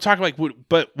I'm talking like,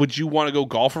 would you want to go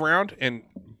golf around and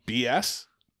BS?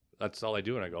 That's all I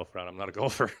do when I golf around. I'm not a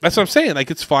golfer. That's what I'm saying. Like,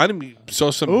 it's fun.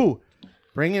 Ooh,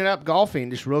 bringing it up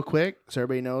golfing just real quick so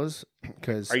everybody knows.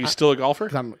 Are you still a golfer?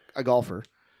 Because I'm a golfer.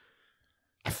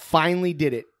 I finally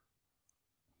did it.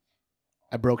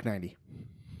 I broke 90.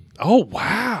 Oh,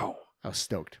 wow. I was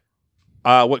stoked.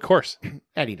 What course?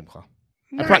 At Enumclaw.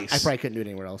 Nice. I probably couldn't do it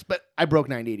anywhere else, but I broke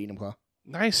 90 at Enumclaw.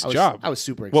 Nice job. I was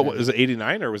super excited. What was it,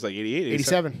 89 or was it like 88?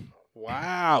 87.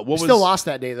 Wow. Still lost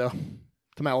that day, though,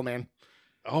 to my old man.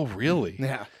 Oh, really?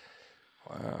 Yeah.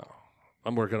 Wow.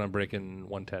 I'm working on breaking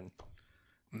 110.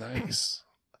 Nice.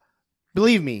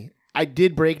 Believe me, I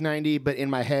did break 90, but in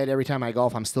my head, every time I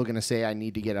golf, I'm still going to say I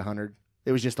need to get 100.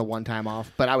 It was just a one-time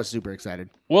off, but I was super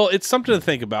excited. Well, it's something to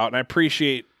think about, and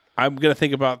I'm going to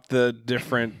think about the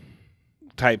different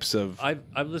types of...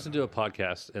 I've listened to a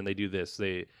podcast, and they do this.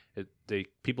 They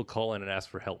people call in and ask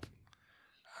for help,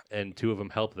 and two of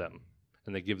them help them,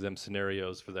 and they give them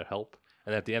scenarios for their help.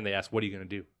 And at the end, they ask, what are you going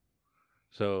to do?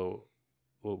 So,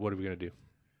 what are we going to do?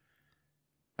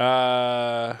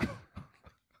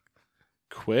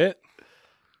 Quit?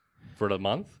 For the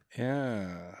month?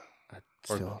 Yeah.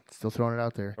 Still throwing it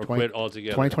out there. Or quit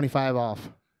altogether? 2025 off.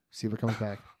 See if it comes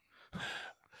back.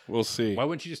 We'll see. Why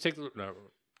wouldn't you just take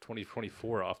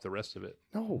 2024 off the rest of it?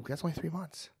 No, that's only 3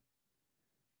 months.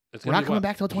 We're not coming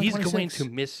back till 2026. He's going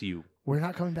to miss you. We're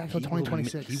not coming back till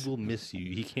 2026. He will miss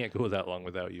you. He can't go that long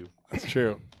without you. That's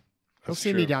true. He'll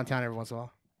see me downtown every once in a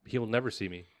while. He will never see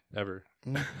me, ever.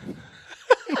 Not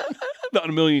in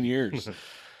a million years.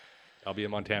 I'll be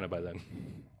in Montana by then.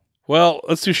 Well,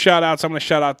 let's do shout-outs. I'm going to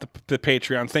shout out the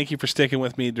Patreon. Thank you for sticking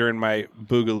with me during my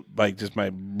just my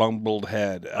bumbled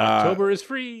head. October is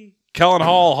free. Kellen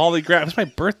Hall, Holly Graff. It's my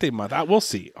birthday month. We'll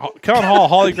see. Kellen Hall,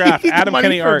 Holly Graff, Adam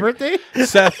Kenny Art, birthday?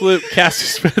 Seth Loop, Cassie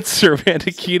Spencer, Amanda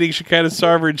Keating, Shekinah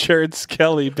Sarver, Jared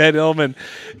Skelly, Ben Illman,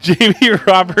 Jamie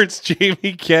Roberts,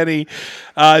 Jamie Kenny,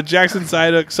 Jackson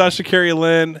Zyduk, Sasha Carey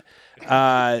Lynn,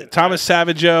 Thomas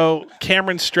Savageau,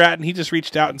 Cameron Stratton. He just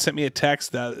reached out and sent me a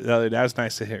text the other day. That was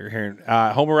nice to hear.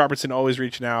 Homer Robertson always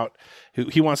reaching out.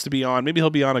 He wants to be on. Maybe he'll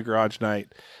be on a Garage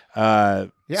Night. How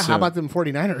about them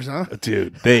 49ers, huh?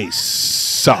 Dude, they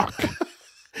suck.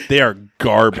 They are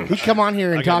garbage. He'd come on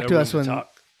here and talk to us when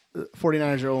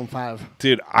 49ers are 0-5.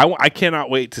 Dude, I cannot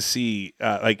wait to see.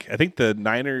 I think the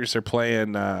Niners are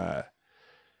playing. Who are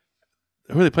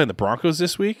they playing? The Broncos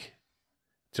this week?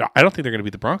 Dude, I don't think they're going to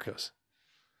beat the Broncos.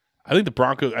 I think the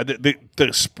Broncos, the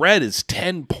spread is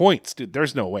 10 points. Dude,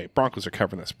 there's no way. Broncos are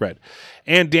covering the spread.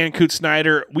 And Dan Coote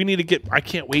Snyder, I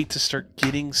can't wait to start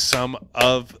getting some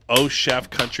of O Chef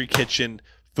Country Kitchen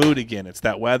food again. It's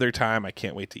that weather time. I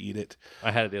can't wait to eat it. I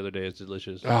had it the other day. It's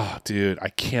delicious. Oh, dude, I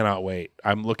cannot wait.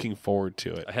 I'm looking forward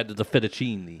to it. I had the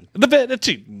fettuccine.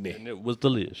 And it was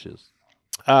delicious.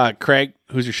 Craig,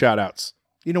 who's your shout outs?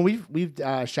 You know, we've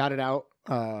shouted out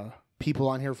people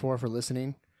on here for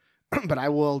listening. But I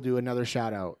will do another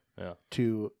shout out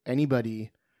to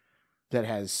anybody that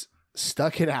has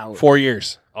stuck it out. 4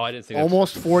 years. Oh, I didn't think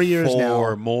almost 4 years now.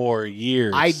 4 more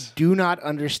years. I do not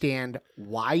understand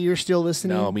why you're still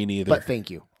listening. No, me neither. But thank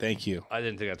you. Thank you. I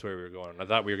didn't think that's where we were going. I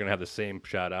thought we were going to have the same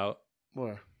shout out.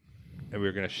 Where? And we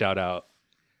were going to shout out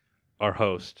our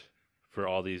host for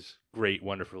all these great,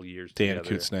 wonderful years Dan together.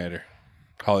 Coote Snyder.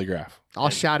 Holograph. I'll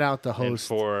shout out the host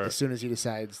for as soon as he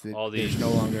decides that all there's these no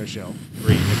longer a show.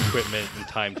 Great equipment and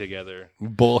time together.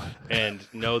 Bull. And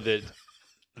know that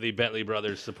the Bentley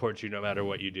brothers support you no matter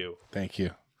what you do. Thank you.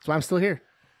 That's why I'm still here.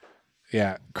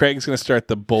 Yeah, Craig's going to start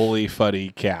the Bully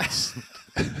Fuddy cast.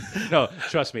 No,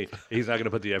 trust me, he's not going to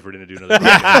put the effort in to do another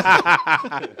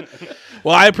podcast.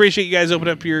 Well, I appreciate you guys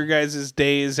opening up your guys'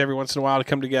 days every once in a while to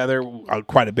come together,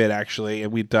 quite a bit actually,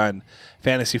 and we've done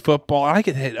fantasy football. I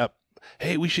get hit up,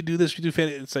 hey, we should do this. We do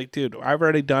fantasy. It's like, dude, I've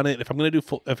already done it. If I'm going to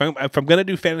do if I'm going to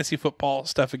do fantasy football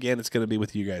stuff again, it's going to be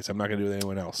with you guys. I'm not going to do it with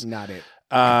anyone else. Not it.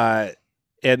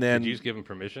 And then did you just give him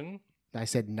permission? I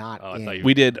said not. I thought you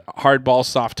we did hardball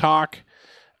soft talk.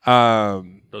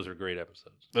 Those are great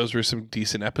episodes. Those were some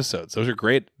decent episodes. Those are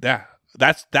great. Yeah,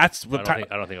 that's what I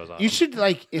don't think it was on. You should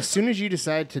as soon as you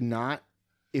decide to not,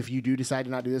 if you do decide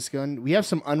to not do this gun, we have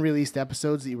some unreleased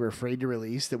episodes that you were afraid to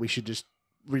release that we should just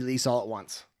release all at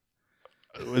once.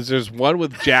 There's one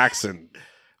with Jackson.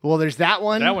 Well, there's that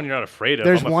one. That one you're not afraid of.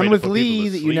 There's I'm one afraid with to put Lee people to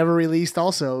that you sleep. never released.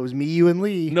 Also, it was me, you, and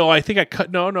Lee. No, I think I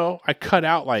cut. No, I cut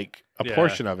out like a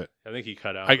portion of it. I think he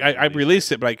cut out. I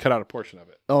released it, but I cut out a portion of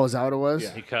it. Oh, is that what it was?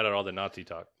 Yeah. He cut out all the Nazi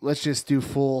talk. Let's just do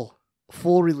full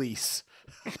release.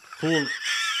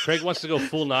 Craig wants to go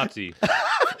full Nazi.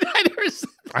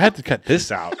 I had to cut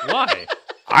this out. Why?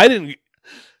 I didn't.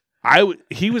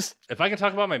 He was. If I can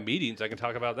talk about my meetings, I can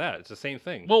talk about that. It's the same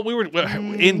thing. Well, we were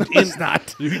in.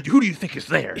 not. Who do you think is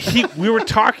there? We were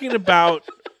talking about.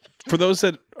 For those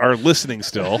that are listening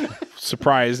still,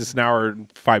 surprise! It's an hour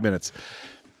and 5 minutes.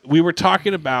 We were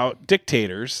talking about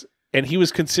dictators, and he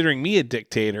was considering me a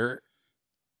dictator,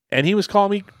 and he was calling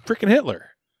me freaking Hitler.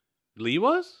 Lee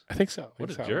was? I think so.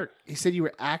 What a jerk. He said you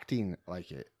were acting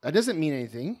like it. That doesn't mean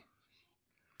anything.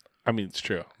 I mean, it's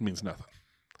true. It means nothing.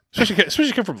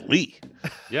 Especially come from Lee.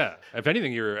 Yeah. If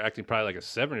anything, you're acting probably like a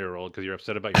 7-year-old because you're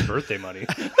upset about your birthday money.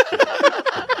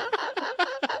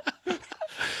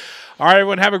 All right,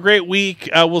 everyone, have a great week.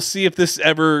 We'll see if this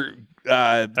ever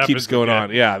keeps going again.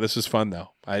 on. Yeah, this was fun, though.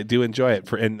 I do enjoy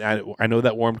it. And I know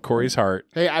that warmed Corey's heart.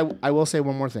 Hey, I will say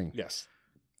one more thing. Yes.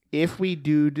 If we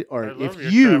do, or I if love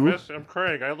you, Travis, I'm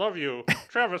Craig. I love you.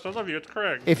 Travis, I love you. It's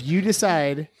Craig. if you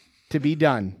decide to be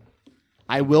done,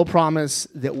 I will promise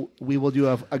that we will do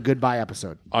a goodbye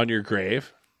episode. On your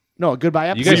grave. No, a goodbye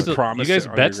You episode. guys You guys' promised it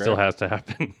on bet your still grave. has to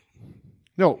happen.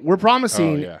 No, we're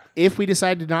promising Oh, yeah. if we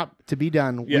decide to not to be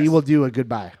done, Yes. we will do a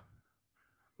goodbye.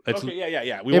 Okay,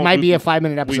 yeah. It might be a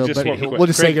 5-minute episode, just but won't quit. we'll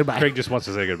just say goodbye. Craig just wants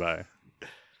to say goodbye.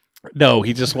 No,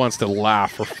 he just wants to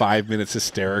laugh for 5 minutes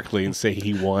hysterically and say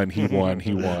he won. Over and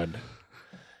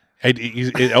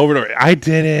over. I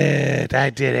did it.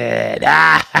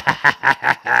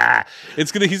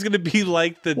 He's gonna be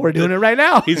like the. We're doing it right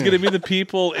now. He's gonna be the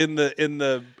people in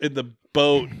the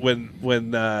boat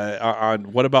when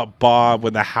on What About Bob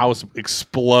when the house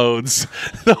explodes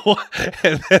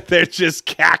and they're just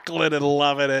cackling and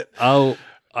loving it.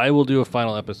 I will do a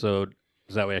final episode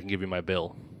so that way I can give you my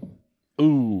bill.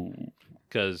 Ooh.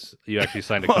 Because you actually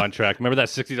signed a contract. Remember that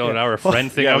 $60 an hour friend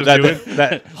thing Yeah, I was that- doing?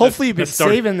 that- Hopefully, you've been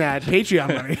started- saving that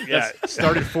Patreon money. Yeah, it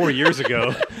started 4 years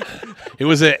ago. It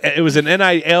was an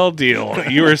NIL deal.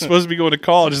 You were supposed to be going to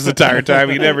college this entire time.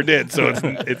 You never did. So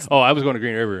it's Oh, I was going to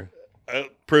Green River.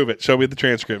 prove it. Show me the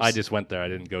transcripts. I just went there. I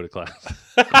didn't go to class.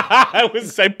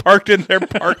 I parked in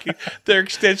their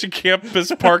extension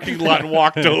campus parking lot and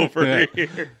walked over Yeah.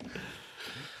 here.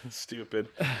 Stupid.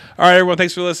 All right, everyone.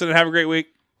 Thanks for listening. Have a great week.